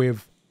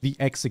with the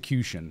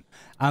execution.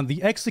 And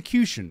the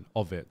execution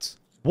of it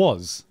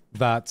was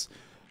that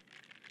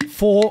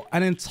for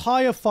an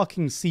entire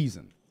fucking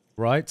season,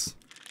 right,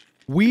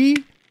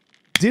 we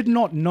did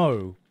not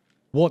know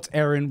what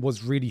Eren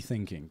was really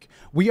thinking.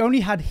 We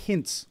only had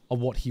hints of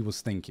what he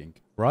was thinking,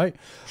 right?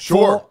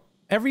 Sure.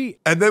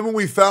 And then when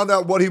we found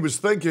out what he was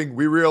thinking,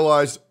 we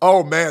realized,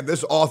 oh man,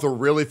 this author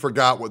really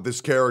forgot what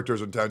this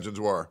character's intentions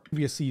were.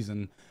 Previous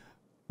season,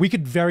 we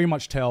could very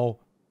much tell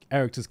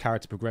Eric's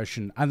character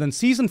progression, and then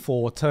season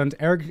 4 turned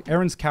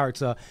Eren's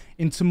character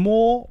into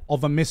more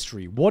of a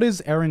mystery. What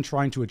is Eren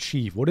trying to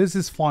achieve? What is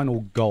his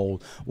final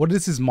goal? What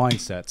is his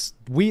mindset?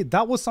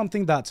 That was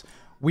something that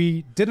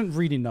we didn't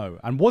really know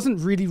and wasn't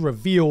really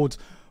revealed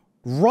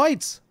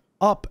right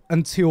up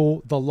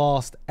until the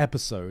last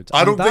episode.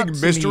 I don't think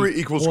mystery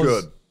equals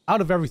good.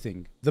 Out of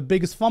everything, the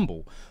biggest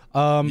fumble.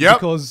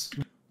 Because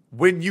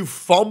when you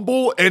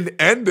fumble an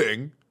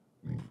ending,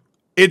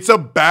 It's a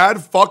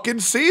bad fucking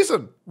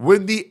season.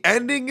 When the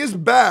ending is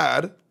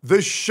bad,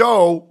 the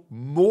show,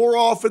 more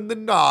often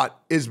than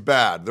not, is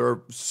bad. There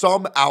are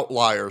some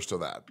outliers to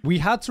that. We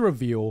had to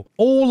reveal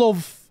all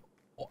of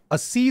a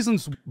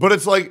season's... But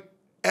it's like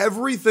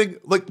everything...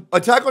 Like,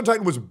 Attack on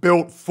Titan was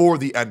built for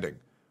the ending.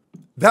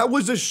 That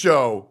was a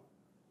show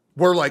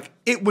where, like,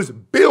 it was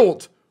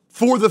built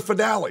for the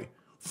finale,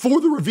 for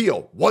the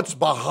reveal. What's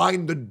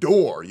behind the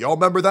door? Y'all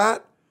remember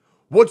that?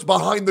 What's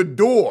behind the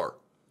door?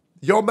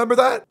 Y'all remember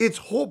that? Its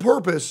whole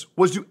purpose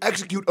was to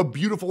execute a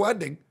beautiful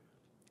ending,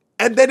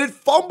 and then it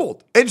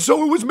fumbled. And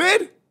so it was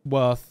mid.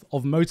 Worth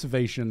of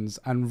motivations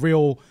and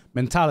real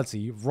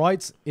mentality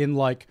right in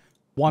like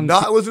one...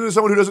 Not listening to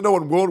someone who doesn't know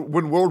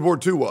when World War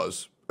II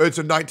was. It's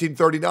in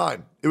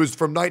 1939. It was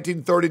from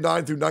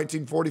 1939 through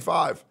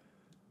 1945.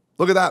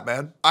 Look at that,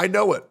 man. I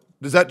know it.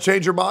 Does that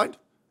change your mind?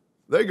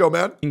 There you go,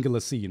 man. Singular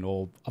scene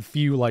or a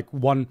few, like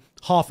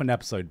half an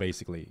episode,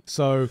 basically.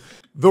 So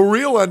the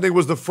real ending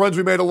was the friends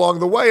we made along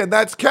the way, and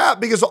that's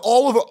cap because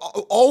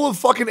all of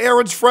fucking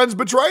Aaron's friends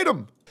betrayed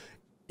him.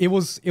 It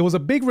was a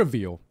big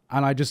reveal,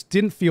 and I just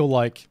didn't feel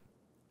like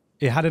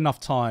it had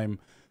enough time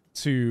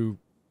to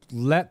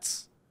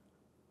let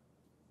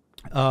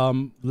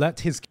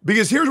his...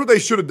 Because here's what they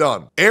should have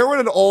done. Aaron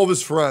and all of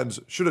his friends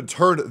should have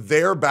turned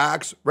their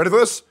backs. Ready for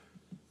this?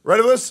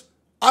 Ready for this?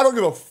 I don't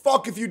give a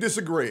fuck if you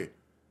disagree.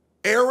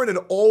 Aaron and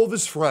all of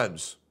his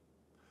friends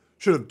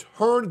should have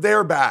turned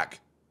their back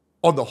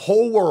on the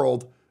whole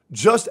world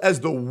just as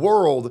the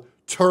world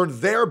turned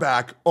their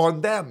back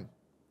on them.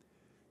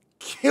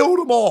 Killed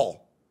them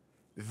all.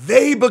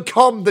 They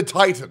become the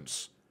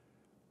Titans.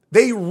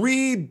 They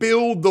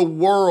rebuild the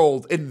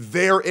world in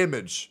their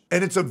image.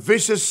 And it's a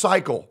vicious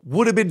cycle.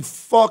 Would have been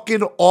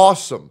fucking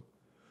awesome.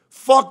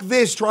 Fuck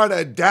this trying to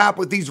adapt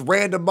with these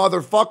random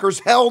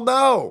motherfuckers. Hell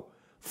no.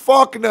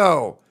 Fuck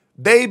no.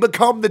 They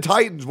become the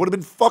Titans. Would have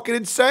been fucking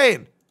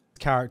insane.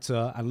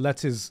 Character and let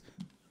his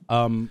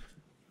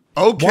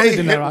okay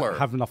Hitler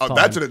have enough time.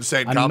 That's an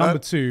insane and comment. Number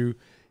two,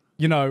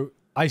 you know,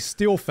 I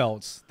still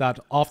felt that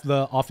after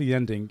the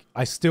ending,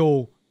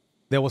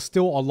 there was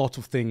still a lot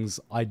of things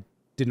I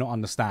did not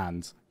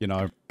understand, you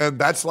know. And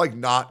that's like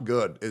not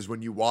good, is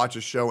when you watch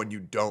a show and you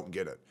don't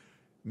get it.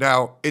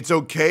 Now, it's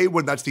okay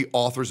when that's the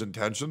author's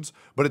intentions,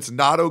 but it's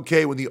not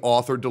okay when the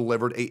author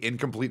delivered an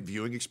incomplete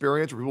viewing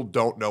experience where people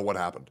don't know what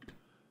happened.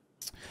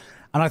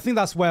 And I think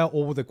that's where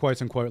all the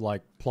quote-unquote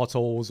like plot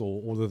holes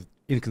or all the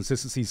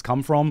inconsistencies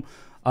come from,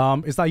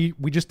 is that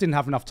we just didn't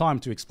have enough time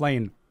to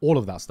explain all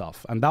of that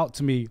stuff. And that,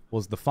 to me,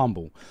 was the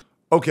fumble.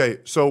 Okay,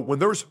 so when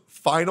there's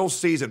final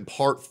season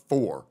part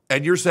 4,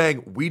 and you're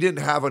saying we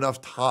didn't have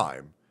enough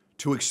time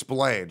to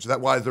explain, so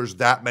that's why there's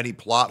that many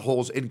plot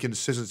holes,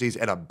 inconsistencies,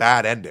 and a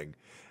bad ending,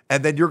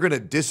 and then you're going to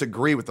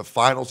disagree with the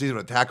final season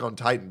of Attack on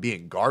Titan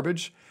being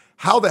garbage,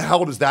 how the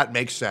hell does that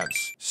make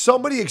sense?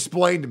 Somebody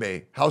explain to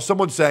me how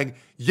someone's saying,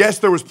 yes,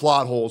 there was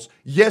plot holes,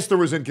 yes, there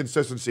was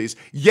inconsistencies,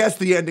 yes,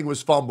 the ending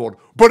was fumbled,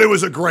 but it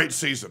was a great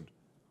season.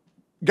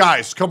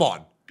 Guys, come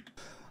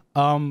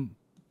on.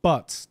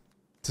 But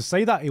to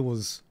say that it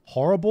was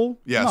horrible,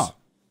 yes.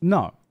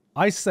 No.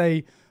 I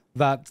say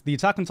that the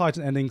Attack on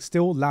Titan ending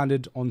still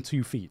landed on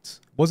 2 feet.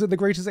 Was it the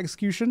greatest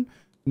execution?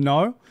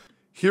 No.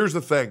 Here's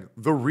the thing.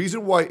 The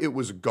reason why it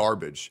was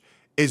garbage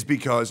is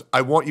because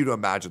I want you to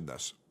imagine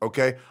this,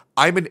 okay?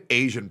 I'm an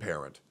Asian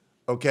parent,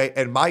 okay?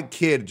 And my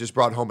kid just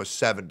brought home a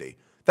 70.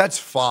 That's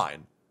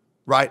fine,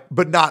 right?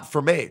 But not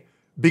for me,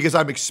 because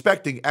I'm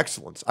expecting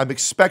excellence. I'm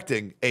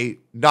expecting a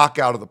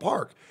knockout of the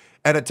park.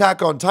 And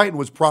Attack on Titan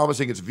was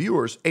promising its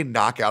viewers a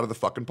knockout of the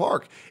fucking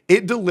park.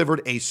 It delivered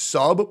a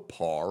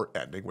subpar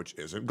ending, which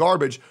isn't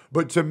garbage.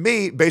 But to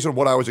me, based on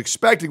what I was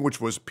expecting,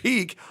 which was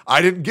peak,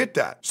 I didn't get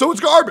that. So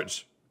it's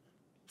garbage.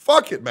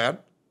 Fuck it, man.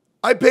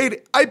 I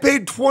paid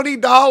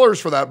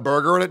 $20 for that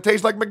burger and it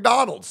tastes like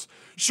McDonald's.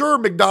 Sure,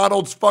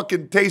 McDonald's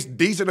fucking tastes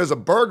decent as a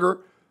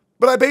burger,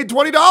 but I paid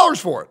 $20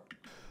 for it.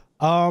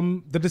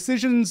 The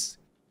decisions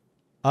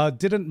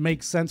didn't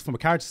make sense from a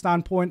character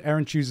standpoint.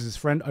 Eren chooses his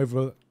friend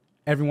over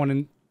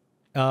everyone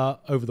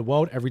over the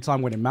world every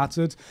time when it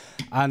mattered,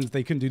 and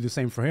they couldn't do the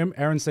same for him.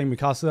 Eren saying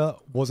Mikasa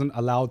wasn't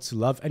allowed to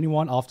love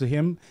anyone after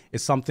him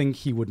is something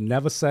he would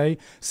never say.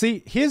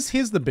 See,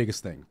 here's the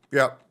biggest thing.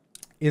 Yeah.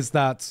 Is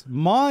that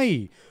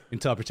my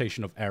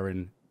interpretation of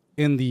Eren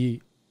in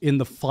the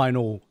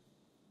final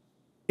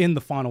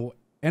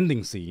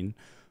ending scene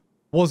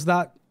was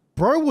that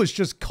bro was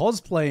just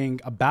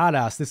cosplaying a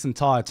badass this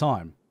entire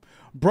time.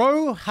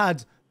 Bro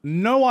had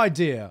no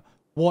idea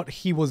what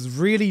he was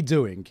really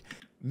doing.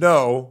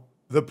 No,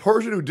 the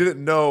person who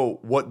didn't know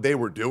what they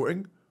were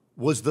doing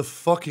was the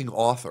fucking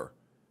author.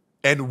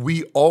 And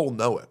we all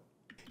know it.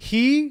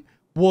 He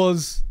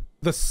was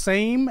the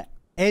same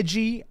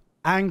edgy,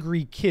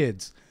 angry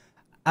kid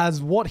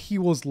as what he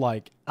was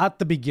like at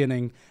the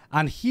beginning,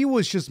 and he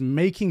was just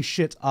making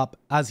shit up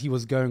as he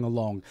was going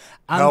along.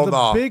 And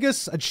the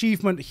biggest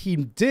achievement he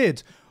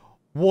did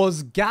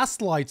was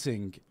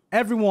gaslighting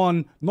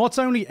everyone, not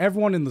only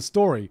everyone in the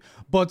story,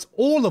 but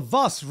all of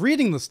us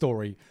reading the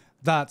story,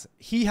 that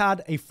he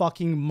had a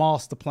fucking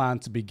master plan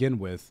to begin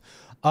with.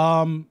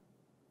 And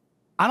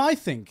I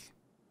think,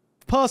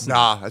 personally,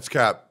 Nah, that's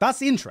cap.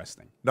 that's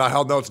interesting. Nah,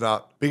 hell no, it's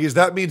not. Because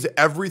that means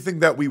everything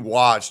that we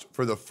watched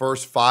for the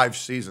first 5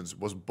 seasons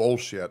was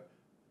bullshit.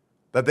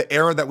 That the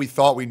Eren that we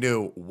thought we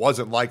knew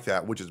wasn't like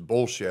that, which is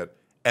bullshit.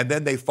 And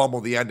then they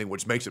fumble the ending,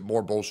 which makes it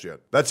more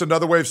bullshit. That's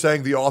another way of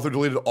saying the author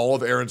deleted all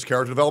of Eren's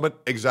character development.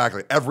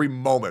 Exactly. Every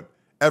moment,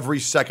 every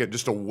second,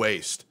 just a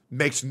waste.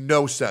 Makes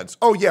no sense.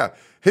 Oh yeah,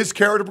 his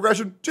character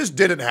progression just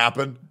didn't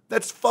happen.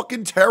 That's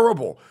fucking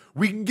terrible.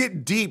 We can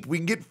get deep, we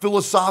can get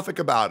philosophic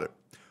about it.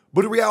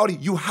 But in reality,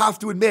 you have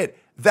to admit,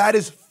 that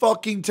is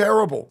fucking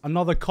terrible.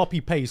 Another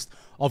copy-paste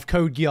of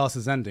Code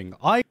Geass's ending.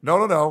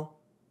 No.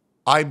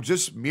 I'm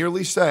just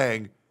merely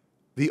saying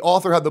the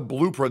author had the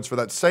blueprints for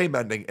that same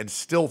ending and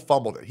still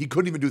fumbled it. He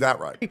couldn't even do that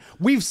right.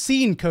 We've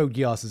seen Code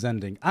Geass's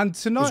ending. And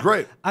to know, it was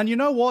great. And you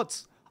know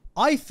what?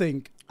 I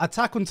think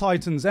Attack on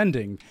Titan's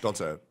ending Don't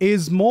say it.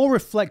 is more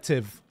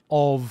reflective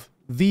of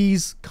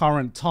these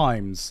current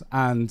times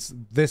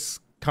and this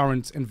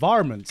current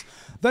environment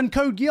than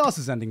Code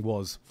Geass's ending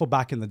was for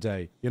back in the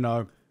day, you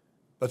know?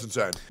 That's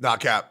insane. Nah,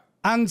 cap.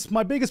 And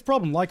my biggest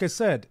problem, like I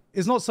said,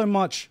 is not so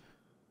much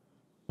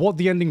what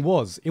the ending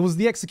was. It was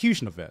the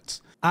execution of it.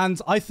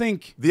 And I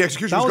think the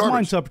execution that was garbage. my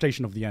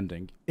interpretation of the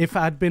ending. If it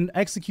had been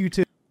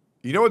executed...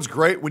 You know what's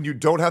great? When you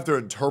don't have to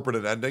interpret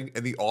an ending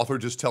and the author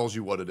just tells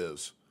you what it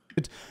is.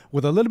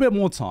 With a little bit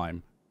more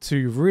time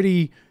to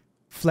really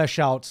flesh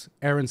out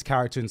Eren's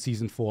character in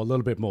season 4 a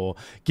little bit more.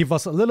 Give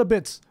us a little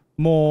bit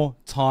more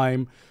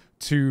time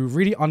to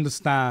really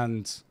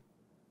understand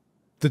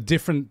the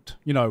different,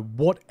 you know,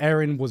 what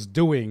Eren was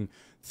doing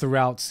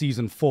throughout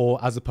season 4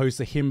 as opposed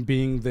to him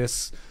being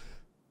this,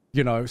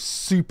 you know,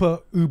 super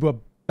uber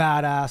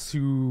badass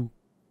who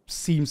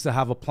seems to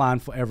have a plan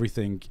for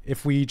everything.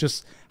 If we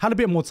just had a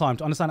bit more time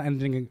to understand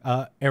ending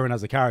Eren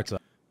as a character.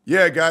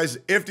 Yeah, guys,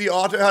 if the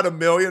author had 1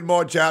 million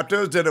more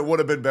chapters, then it would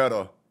have been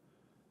better.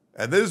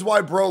 And this is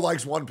why bro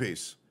likes One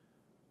Piece.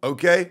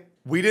 Okay?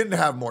 We didn't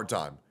have more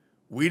time.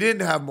 We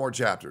didn't have more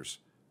chapters.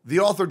 The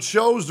author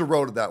chose to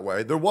wrote it that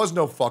way. There was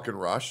no fucking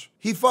rush.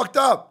 He fucked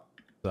up.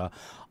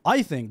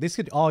 I think this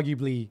could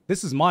arguably,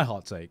 this is my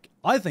hot take,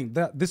 I think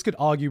that this could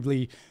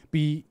arguably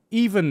be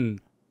even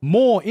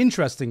more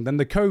interesting than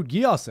the Code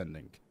Geass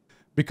ending.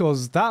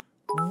 Because that...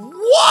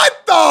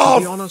 What To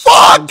be the honest,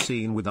 fuck? the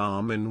scene with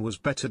Armin was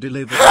better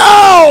delivered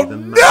Hell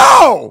than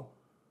no!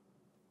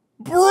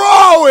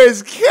 Bro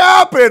is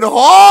capping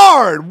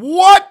hard.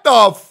 What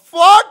the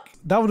fuck?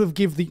 That would have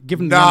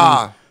given the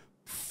Nah. ending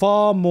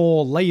far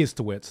more layers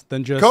to it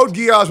than just Code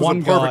Geass was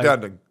one a perfect guy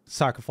ending.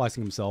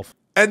 sacrificing himself.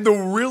 And the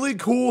really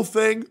cool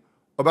thing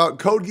about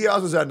Code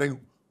Geass's ending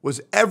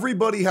was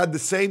everybody had the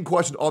same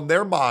question on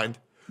their mind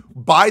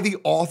by the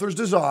author's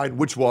design,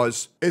 which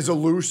was, is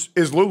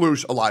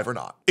Lelouch alive or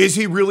not? Is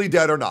he really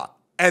dead or not?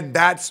 And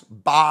that's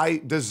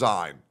by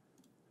design.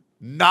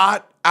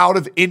 Not out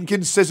of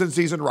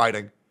inconsistencies in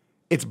writing.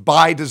 It's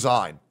by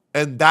design.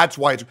 And that's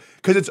why it's,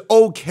 because it's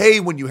okay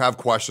when you have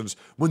questions,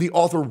 when the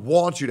author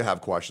wants you to have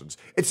questions.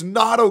 It's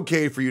not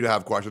okay for you to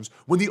have questions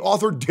when the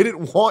author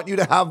didn't want you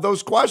to have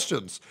those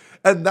questions.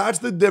 And that's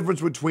the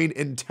difference between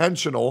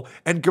intentional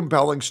and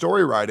compelling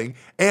story writing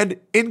and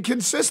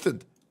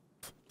inconsistent.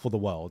 For the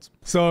world.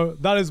 So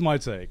that is my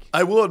take.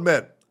 I will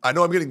admit, I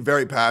know I'm getting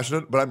very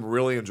passionate, but I'm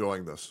really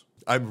enjoying this.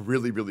 I'm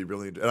really,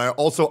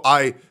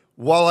 and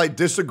while I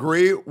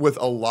disagree with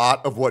a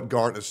lot of what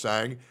Garnt is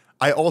saying,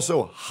 I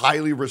also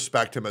highly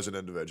respect him as an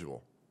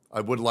individual.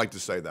 I would like to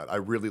say that. I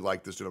really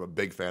like this dude. I'm a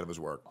big fan of his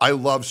work. I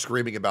love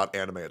screaming about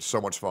anime. It's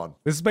so much fun.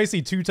 This is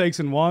basically 2 takes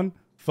in one.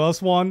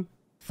 First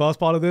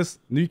part of this,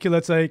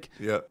 nuclear take.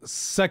 Yeah.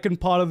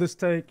 Second part of this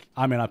take.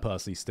 I mean, I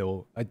personally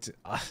still,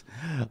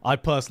 I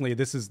personally,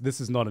 this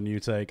is not a new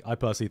take. I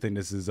personally think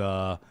this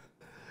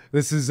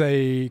is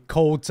a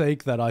cold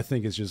take that I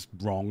think is just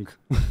wrong.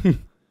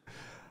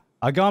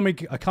 I can't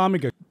make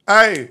a.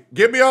 Hey,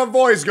 get me on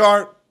voice,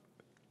 Garnt.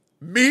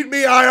 Meet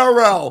me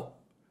IRL.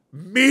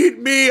 Meet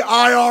me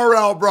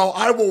IRL, bro.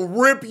 I will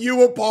rip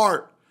you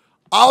apart.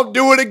 I'll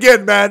do it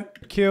again, man.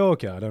 Kill.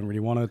 Okay, I don't really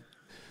want to.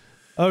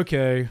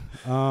 Okay.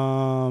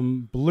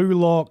 Blue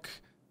Lock.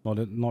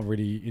 Not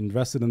really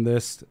invested in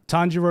this.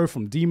 Tanjiro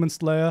from Demon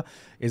Slayer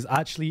is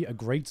actually a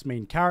great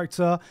main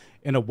character.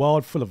 In a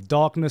world full of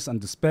darkness and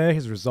despair,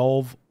 his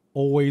resolve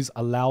always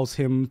allows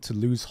him to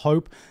lose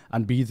hope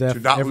and be there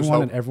for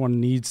everyone, and everyone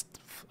needs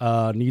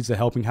a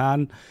helping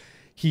hand.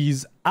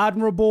 He's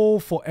admirable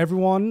for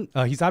everyone.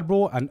 He's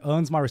admirable and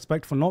earns my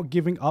respect for not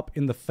giving up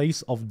in the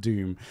face of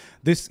doom.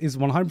 This is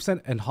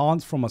 100%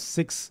 enhanced from a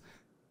 6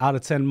 out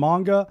of 10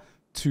 manga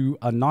to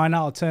a 9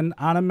 out of 10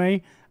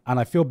 anime. And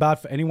I feel bad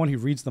for anyone who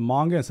reads the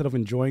manga instead of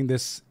enjoying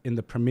this in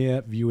the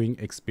premiere viewing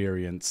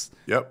experience.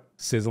 Yep.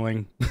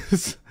 Sizzling.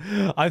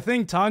 I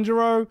think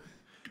Tanjiro...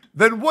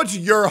 Then what's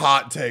your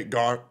hot take,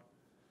 Garnt?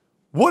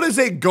 What is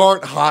a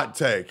Garnt hot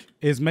take?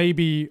 Is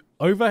maybe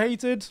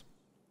overhated.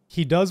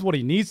 He does what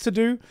he needs to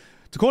do.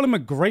 To call him a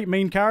great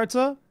main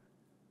character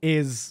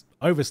is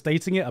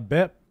overstating it a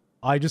bit.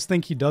 I just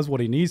think he does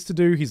what he needs to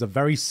do. He's a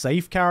very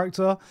safe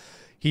character.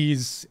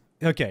 He's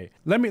Okay,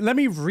 let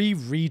me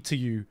reread to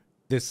you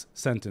this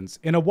sentence.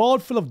 In a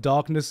world full of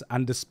darkness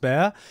and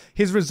despair,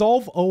 his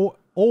resolve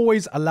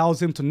always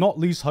allows him to not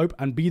lose hope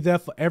and be there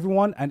for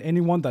everyone and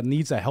anyone that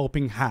needs a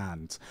helping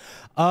hand.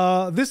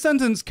 This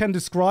sentence can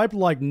describe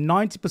like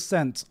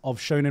 90% of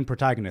shonen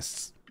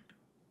protagonists.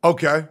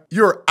 Okay,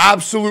 you're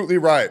absolutely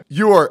right.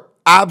 You are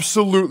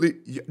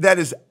absolutely, that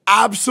is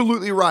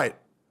absolutely right.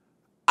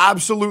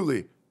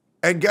 Absolutely.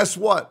 And guess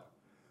what?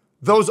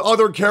 Those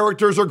other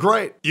characters are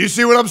great. You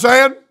see what I'm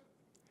saying?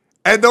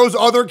 And those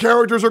other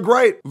characters are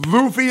great.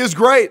 Luffy is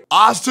great.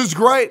 Asta's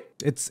great.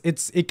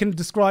 It can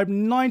describe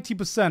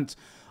 90%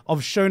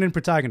 of shonen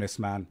protagonists,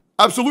 man.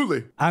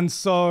 Absolutely. And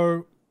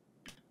so,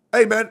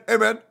 hey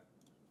man.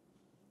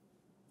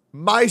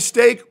 My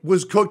steak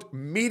was cooked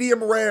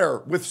medium rare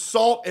with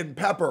salt and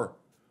pepper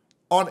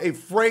on a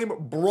frame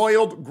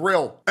broiled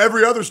grill.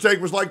 Every other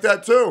steak was like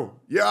that too.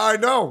 Yeah, I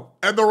know.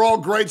 And they're all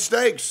great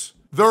steaks.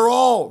 They're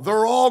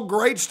all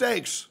great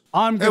steaks.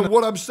 And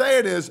what I'm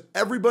saying is,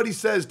 everybody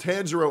says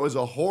Tanjiro is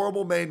a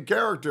horrible main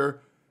character.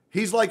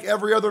 He's like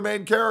every other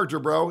main character,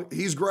 bro.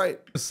 He's great.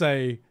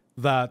 Say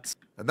that.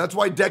 And that's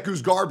why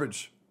Deku's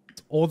garbage.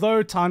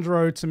 Although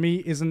Tanjiro to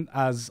me isn't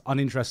as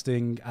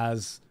uninteresting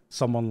as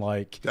someone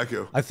like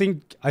Deku. I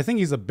think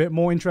he's a bit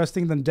more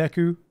interesting than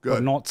Deku. Good.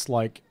 But not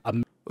like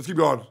let's keep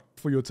going.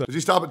 For your turn. Does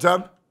he stop at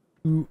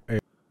 10?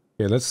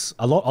 Yeah, let's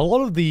a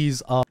lot of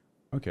these are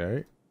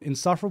okay.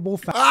 Insufferable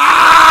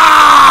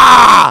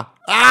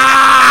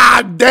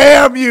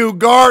damn you,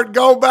 Gart,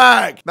 go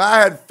back. Now, I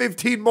had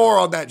 15 more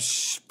on that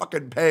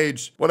fucking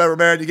page. Whatever,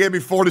 man. You gave me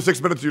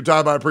 46 minutes of your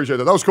time. I appreciate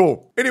that. That was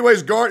cool.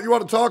 Anyways, Gart, you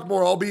want to talk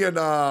more? I'll be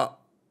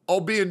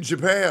in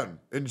Japan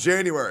in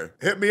January.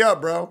 Hit me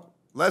up, bro.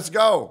 Let's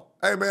go.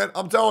 Hey, man,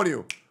 I'm telling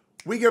you,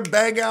 we can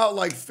bang out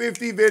like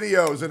 50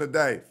 videos in a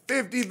day.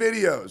 50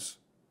 videos.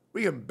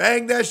 We can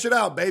bang that shit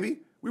out, baby.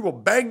 We will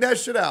bang that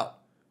shit out.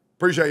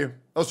 Appreciate you.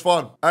 That was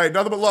fun. Hey,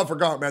 nothing but love for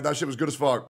Gart, man. That shit was good as fuck.